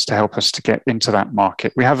machines to help us to get into that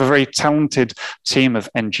market. We have a very talented team of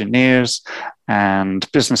engineers and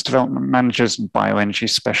business development managers and bioenergy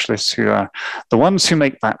specialists who are the ones who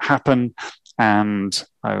make that happen. And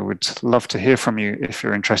I would love to hear from you if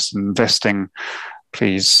you're interested in investing.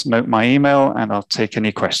 Please note my email and I'll take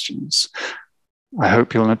any questions. I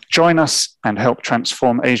hope you'll join us and help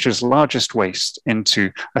transform Asia's largest waste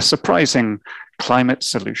into a surprising climate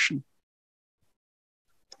solution.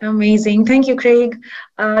 Amazing. Thank you, Craig.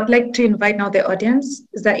 I'd like to invite now the audience.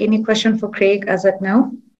 Is there any question for Craig as at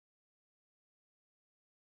now?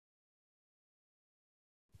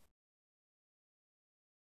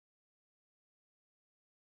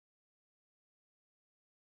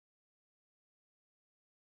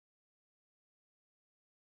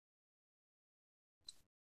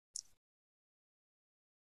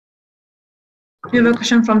 We have a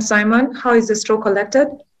question from Simon. How is the straw collected?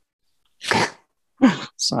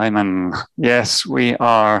 Simon, yes,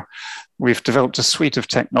 we've developed a suite of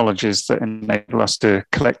technologies that enable us to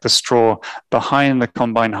collect the straw behind the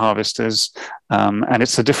combine harvesters. And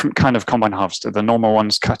it's a different kind of combine harvester. The normal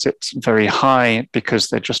ones cut it very high because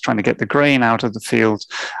they're just trying to get the grain out of the field,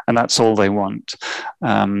 and that's all they want.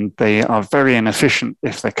 They are very inefficient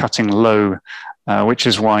if they're cutting low, which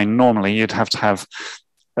is why normally you'd have to have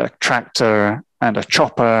a tractor and a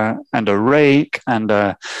chopper and a rake and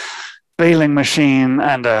a baling machine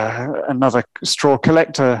and another straw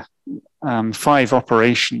collector, 5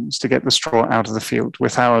 operations to get the straw out of the field.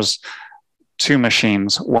 With ours, 2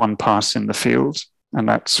 machines, 1 pass in the field. And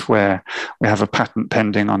that's where we have a patent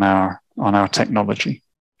pending on our technology.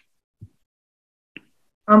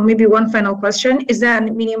 Maybe one final question. Is there a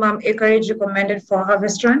minimum acreage recommended for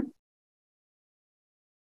harvest run?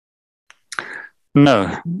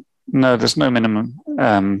 No, there's no minimum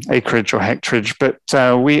acreage or hectarage, but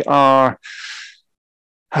we are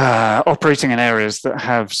operating in areas that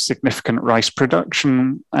have significant rice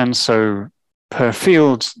production, and so per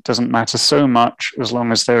field doesn't matter so much as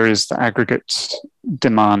long as there is the aggregate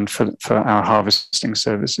demand for our harvesting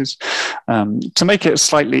services. To make it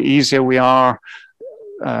slightly easier, we are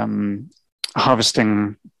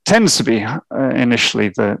harvesting tends to be initially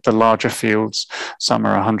the larger fields. Some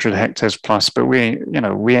are 100 hectares plus, but we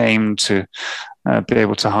aim to be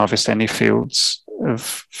able to harvest any fields of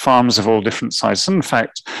farms of all different sizes. In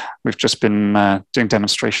fact, we've just been doing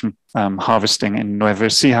demonstration harvesting in Nueva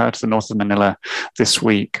Ecija to the north of Manila this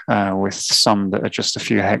week with some that are just a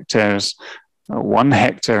few hectares, 1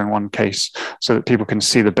 hectare in one case, so that people can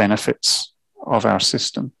see the benefits of our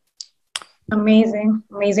system. Amazing.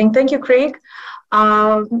 Thank you, Craig.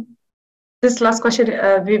 This last question,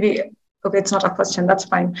 Vivi, Okay, it's not a question. That's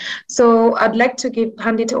fine. So I'd like to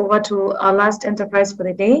hand it over to our last enterprise for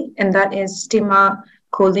the day, and that is Steamer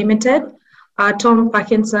Co. Limited. Tom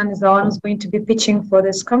Parkinson is the one who's going to be pitching for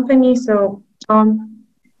this company. So Tom,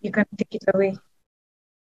 you can take it away.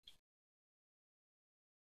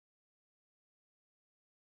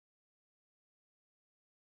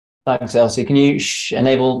 Thanks, Elsie. Can you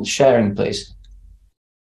enable sharing, please?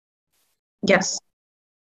 Yes.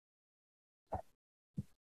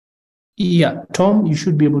 Yeah, Tom, you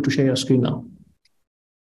should be able to share your screen now.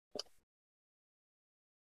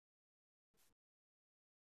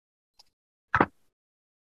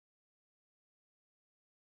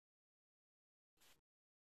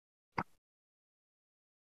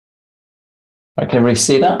 Can we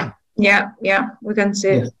see that? Yeah, we can see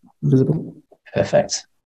it. Visible. Perfect.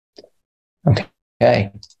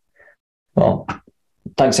 Okay. Well,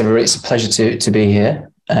 thanks, everybody. It's a pleasure to be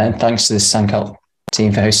here. And thanks to the Sankalp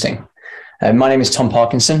team for hosting. My name is Tom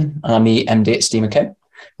Parkinson, and I'm the MD at Steamer Co.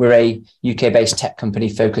 We're a UK-based tech company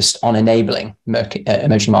focused on enabling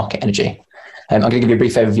emerging market energy. I'm going to give you a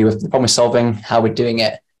brief overview of the problem we're solving, how we're doing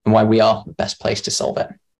it, and why we are the best place to solve it.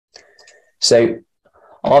 So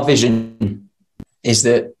our vision is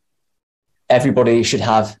that everybody should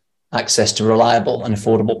have access to reliable and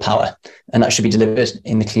affordable power, and that should be delivered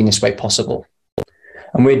in the cleanest way possible.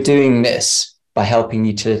 And we're doing this by helping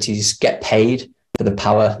utilities get paid for the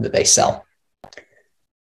power that they sell.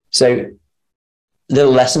 So,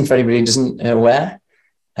 little lesson for anybody who isn't aware,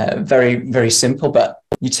 very, very simple, but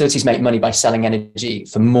utilities make money by selling energy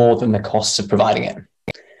for more than the costs of providing it.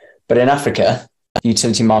 But in Africa,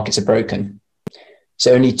 utility markets are broken.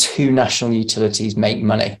 So only 2 national utilities make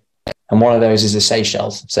money, and one of those is the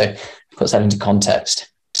Seychelles. So puts that into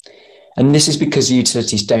context. And this is because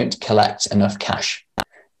utilities don't collect enough cash.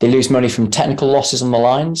 They lose money from technical losses on the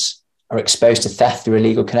lines, are exposed to theft through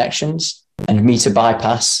illegal connections and meter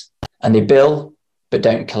bypass, and they bill but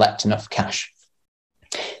don't collect enough cash.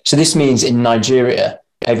 So this means in Nigeria,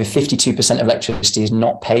 over 52% of electricity is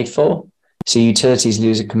not paid for. So utilities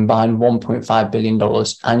lose a combined $1.5 billion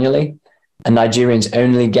annually, and Nigerians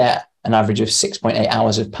only get an average of 6.8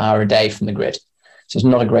 hours of power a day from the grid. So it's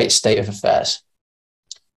not a great state of affairs.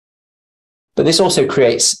 But this also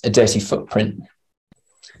creates a dirty footprint.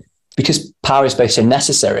 Because power is both so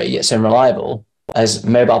necessary yet so unreliable, as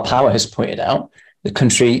Mobile Power has pointed out, the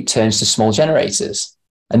country turns to small generators.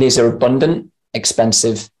 And these are abundant,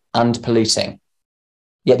 expensive, and polluting.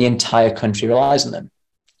 Yet the entire country relies on them.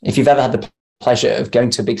 If you've ever had the pleasure of going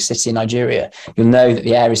to a big city in Nigeria, you'll know that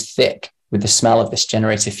the air is thick with the smell of this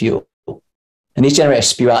generator fuel. And these generators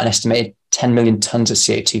spew out an estimated 10 million tons of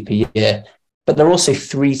CO2 per year, but they're also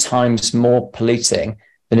 3 times more polluting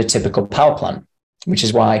than a typical power plant, which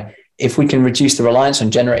is why if we can reduce the reliance on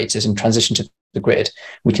generators and transition to the grid,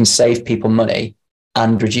 we can save people money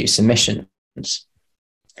and reduce emissions.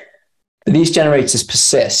 But these generators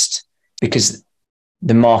persist because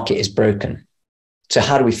the market is broken. So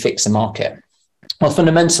how do we fix the market? Well,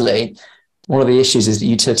 fundamentally, one of the issues is that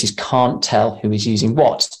utilities can't tell who is using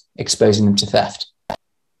what, exposing them to theft.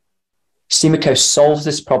 Steamer Co solves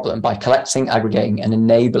this problem by collecting, aggregating, and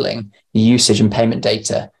enabling the usage and payment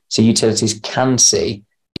data so utilities can see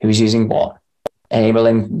who is using what,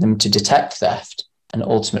 enabling them to detect theft and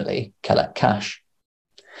ultimately collect cash.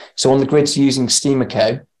 So on the grids using Steamer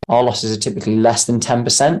Co, our losses are typically less than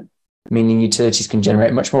 10%, meaning utilities can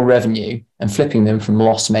generate much more revenue and flipping them from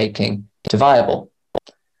loss-making to viable.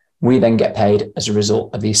 We then get paid as a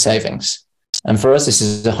result of these savings. And for us, this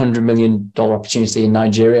is a $100 million opportunity in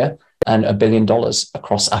Nigeria and $1 billion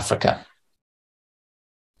across Africa.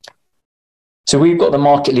 So we've got the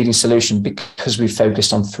market-leading solution because we've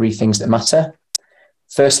focused on 3 things that matter.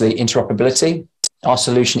 Firstly, interoperability. Our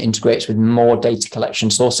solution integrates with more data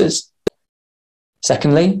collection sources.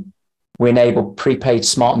 Secondly, we enable prepaid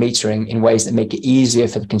smart metering in ways that make it easier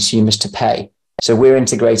for the consumers to pay. So we're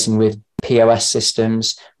integrating with POS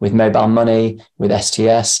systems, with mobile money, with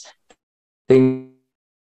STS, things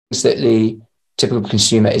that the typical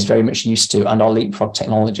consumer is very much used to, and our leapfrog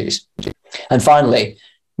technologies. And finally,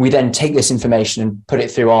 we then take this information and put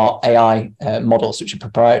it through our AI models, which are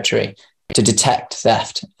proprietary, to detect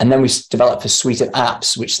theft. And then we develop a suite of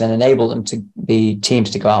apps which then enable them to be teams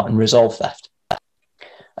to go out and resolve theft.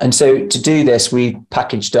 And so to do this, we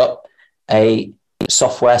packaged up a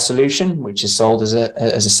software solution, which is sold as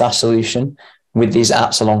a SaaS solution with these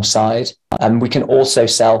apps alongside. And we can also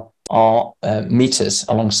sell our meters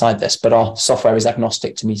alongside this, but our software is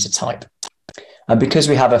agnostic to meter type. And because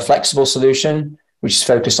we have a flexible solution, which is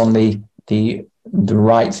focused on the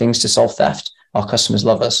right things to solve theft, our customers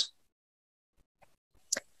love us.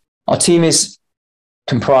 Our team is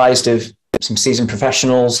comprised of some seasoned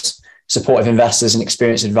professionals, supportive investors and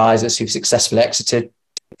experienced advisors who've successfully exited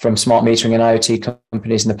from smart metering and IoT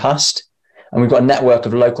companies in the past. And we've got a network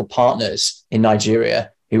of local partners in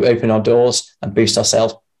Nigeria who open our doors and boost our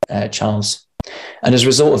sales channels. And as a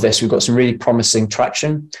result of this, we've got some really promising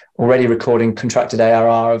traction, already recording contracted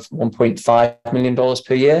ARR of $1.5 million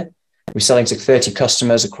per year. We're selling to 30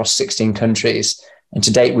 customers across 16 countries. And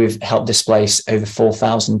to date, we've helped displace over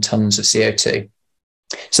 4,000 tons of CO2.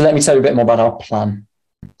 So let me tell you a bit more about our plan.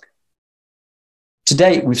 To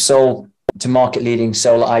date, we've sold to market-leading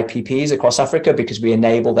solar IPPs across Africa because we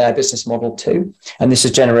enable their business model too. And this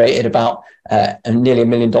has generated about nearly $1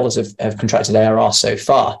 million of contracted ARR so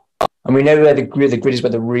far. And we know where the grid is,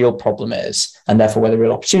 where the real problem is, and therefore where the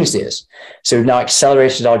real opportunity is. So we've now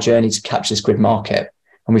accelerated our journey to capture this grid market,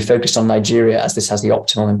 and we focused on Nigeria as this has the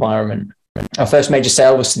optimal environment. Our first major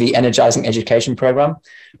sale was to the Energizing Education Program,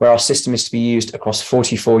 where our system is to be used across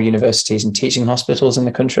 44 universities and teaching hospitals in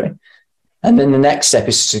the country. And then the next step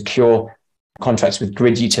is to secure contracts with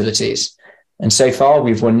grid utilities. And so far,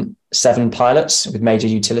 we've won 7 pilots with major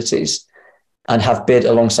utilities and have bid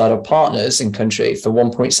alongside our partners in country for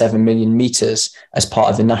 1.7 million meters as part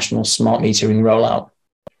of the national smart metering rollout.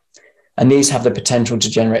 And these have the potential to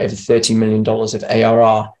generate over $30 million of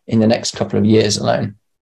ARR in the next couple of years alone.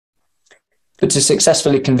 But to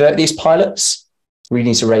successfully convert these pilots, we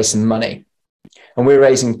need to raise some money. And we're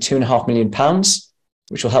raising £2.5 million,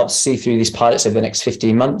 which will help see through these pilots over the next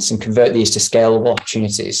 15 months and convert these to scalable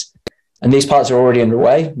opportunities. And these pilots are already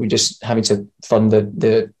underway. We're just having to fund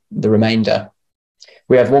the remainder.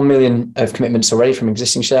 We have 1 million of commitments already from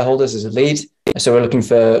existing shareholders as a lead. So we're looking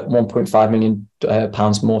for 1.5 million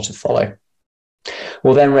pounds more to follow.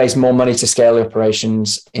 We'll then raise more money to scale the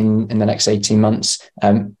operations in the next 18 months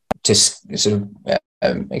to sort of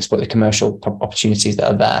exploit the commercial opportunities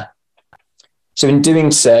that are there. So in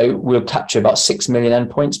doing so, we'll capture about 6 million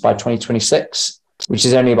endpoints by 2026, which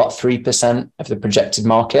is only about 3% of the projected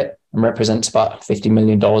market and represents about $50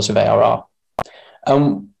 million of ARR.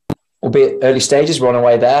 Albeit early stages, we're on our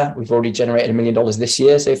way there. We've already generated $1 million this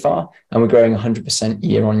year so far, and we're growing 100%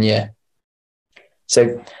 year on year.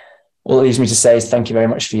 So all it leaves me to say is thank you very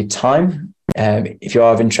much for your time. If you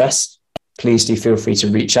are of interest, please do feel free to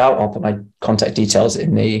reach out. I'll put my contact details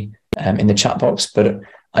in the chat box, but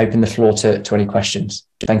I open the floor to any questions.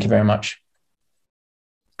 Thank you very much.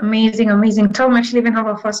 Amazing, amazing. Tom, actually, we have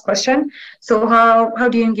our first question. So how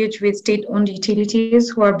do you engage with state-owned utilities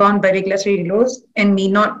who are bound by regulatory laws and may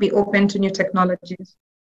not be open to new technologies?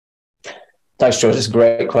 Thanks, George. That's a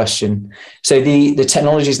great question. So the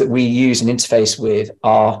technologies that we use and interface with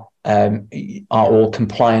are all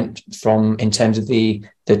compliant in terms of the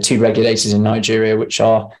 2 regulators in Nigeria, which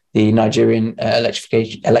are the Nigerian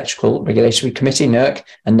Electrical Regulatory Committee, NERC,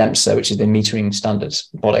 and NEMSA, which is the metering standards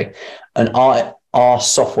body. And our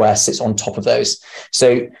software sits on top of those.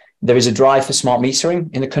 So there is a drive for smart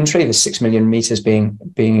metering in the country. There's 6 million meters being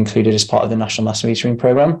included as part of the National Mass Metering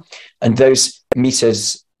Program. And those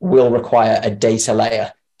meters will require a data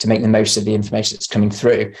layer to make the most of the information that's coming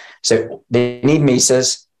through. So they need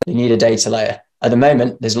meters, they need a data layer. At the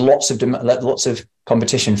moment, there's lots of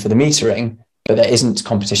competition for the metering, but there isn't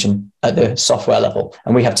competition at the software level.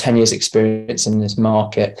 And we have 10 years experience in this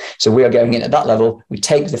market. So we are going in at that level. We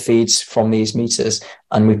take the feeds from these meters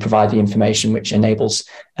and we provide the information which enables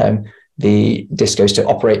the discos to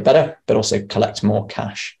operate better, but also collect more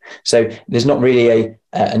cash. So there's not really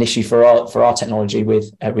an issue for our technology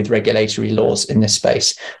with regulatory laws in this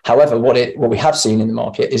space. However, what we have seen in the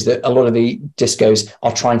market is that a lot of the discos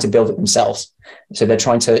are trying to build it themselves. So they're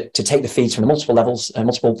trying to take the feeds from the multiple levels and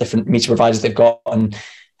multiple different meter providers they've got and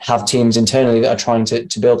have teams internally that are trying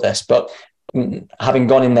to build this. But having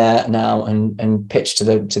gone in there now and pitched to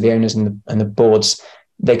the owners and the boards,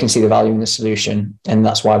 they can see the value in the solution. And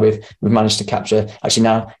that's why we've managed to capture actually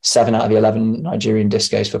now 7 out of the 11 Nigerian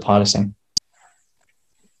discos for piloting.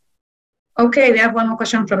 Okay, we have one more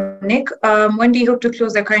question from Nick. When do you hope to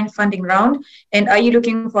close the current funding round? And are you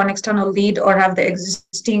looking for an external lead or have the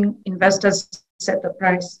existing investors set the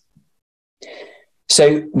price?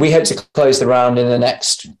 So we hope to close the round in the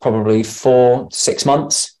next probably 4 to 6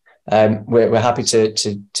 months. We're happy to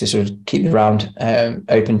sort of keep the round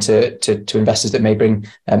open to investors that may bring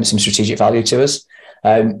some strategic value to us,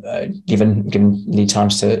 given lead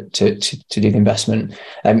times to do the investment.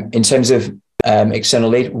 In terms of external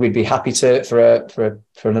lead, we'd be happy for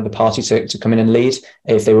another party to come in and lead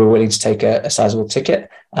if they were willing to take a sizable ticket,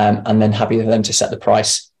 and then happy for them to set the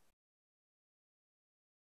price.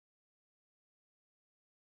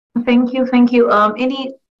 Thank you.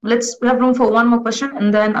 Let's have room for one more question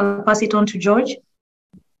and then I'll pass it on to George.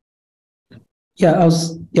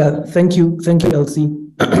 Thank you, Elsie.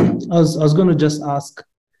 I was going to just ask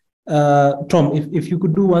Tom, if you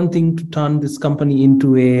could do one thing to turn this company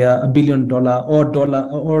into a $1 billion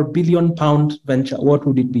or billion pound venture, what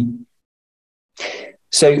would it be?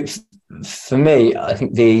 So for me, I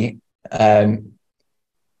think the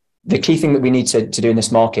key thing that we need to do in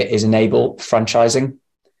this market is enable franchising.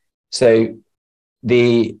 So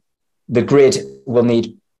the grid will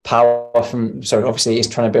need power from, so obviously it's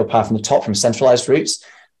trying to build power from the top, from centralized routes,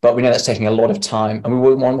 but we know that's taking a lot of time, and we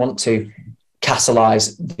wouldn't want to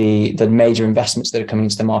catalyze the major investments that are coming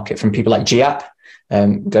into the market from people like GAP,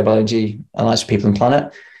 Global Energy Alliance for People and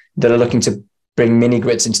Planet, that are looking to bring mini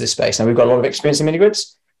grids into the space. Now, we've got a lot of experience in mini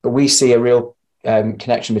grids, but we see a real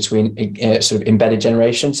connection between sort of embedded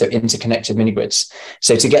generation, so interconnected mini grids.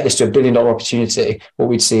 So to get this to $1 billion opportunity, what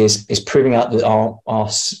we'd see is proving out that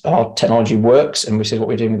our technology works, and which is what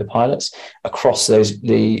we're doing with the pilots across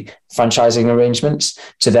the franchising arrangements,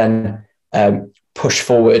 to then push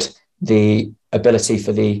forward the ability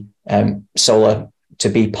for the solar to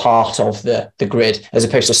be part of the grid, as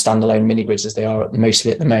opposed to standalone mini grids as they are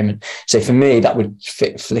mostly at the moment. So for me, that would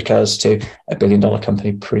flick us to $1 billion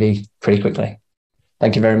company pretty quickly.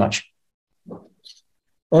 Thank you very much.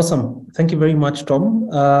 Awesome. Thank you very much, Tom.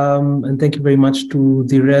 And thank you very much to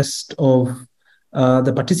the rest of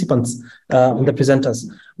the participants and the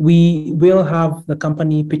presenters. We will have the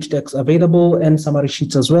company pitch decks available and summary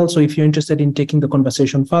sheets as well. So if you're interested in taking the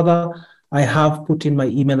conversation further, I have put in my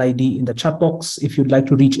email ID in the chat box. If you'd like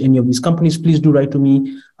to reach any of these companies, please do write to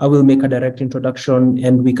me. I will make a direct introduction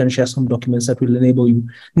and we can share some documents that will enable you.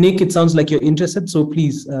 Nick, it sounds like you're interested, so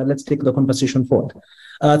please let's take the conversation forward.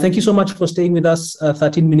 Thank you so much for staying with us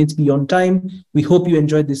 13 minutes beyond time. We hope you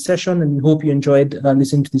enjoyed this session, and we hope you enjoyed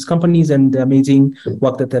listening to these companies and the amazing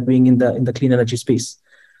work that they're doing in the clean energy space.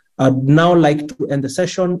 I'd now like to end the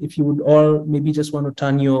session. If you would all maybe just want to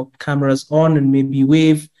turn your cameras on and maybe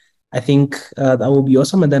wave, I think that will be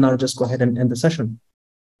awesome. And then I'll just go ahead and end the session.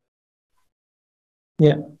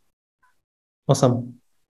 Yeah. Awesome.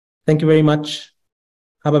 Thank you very much.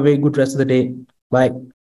 Have a very good rest of the day. Bye.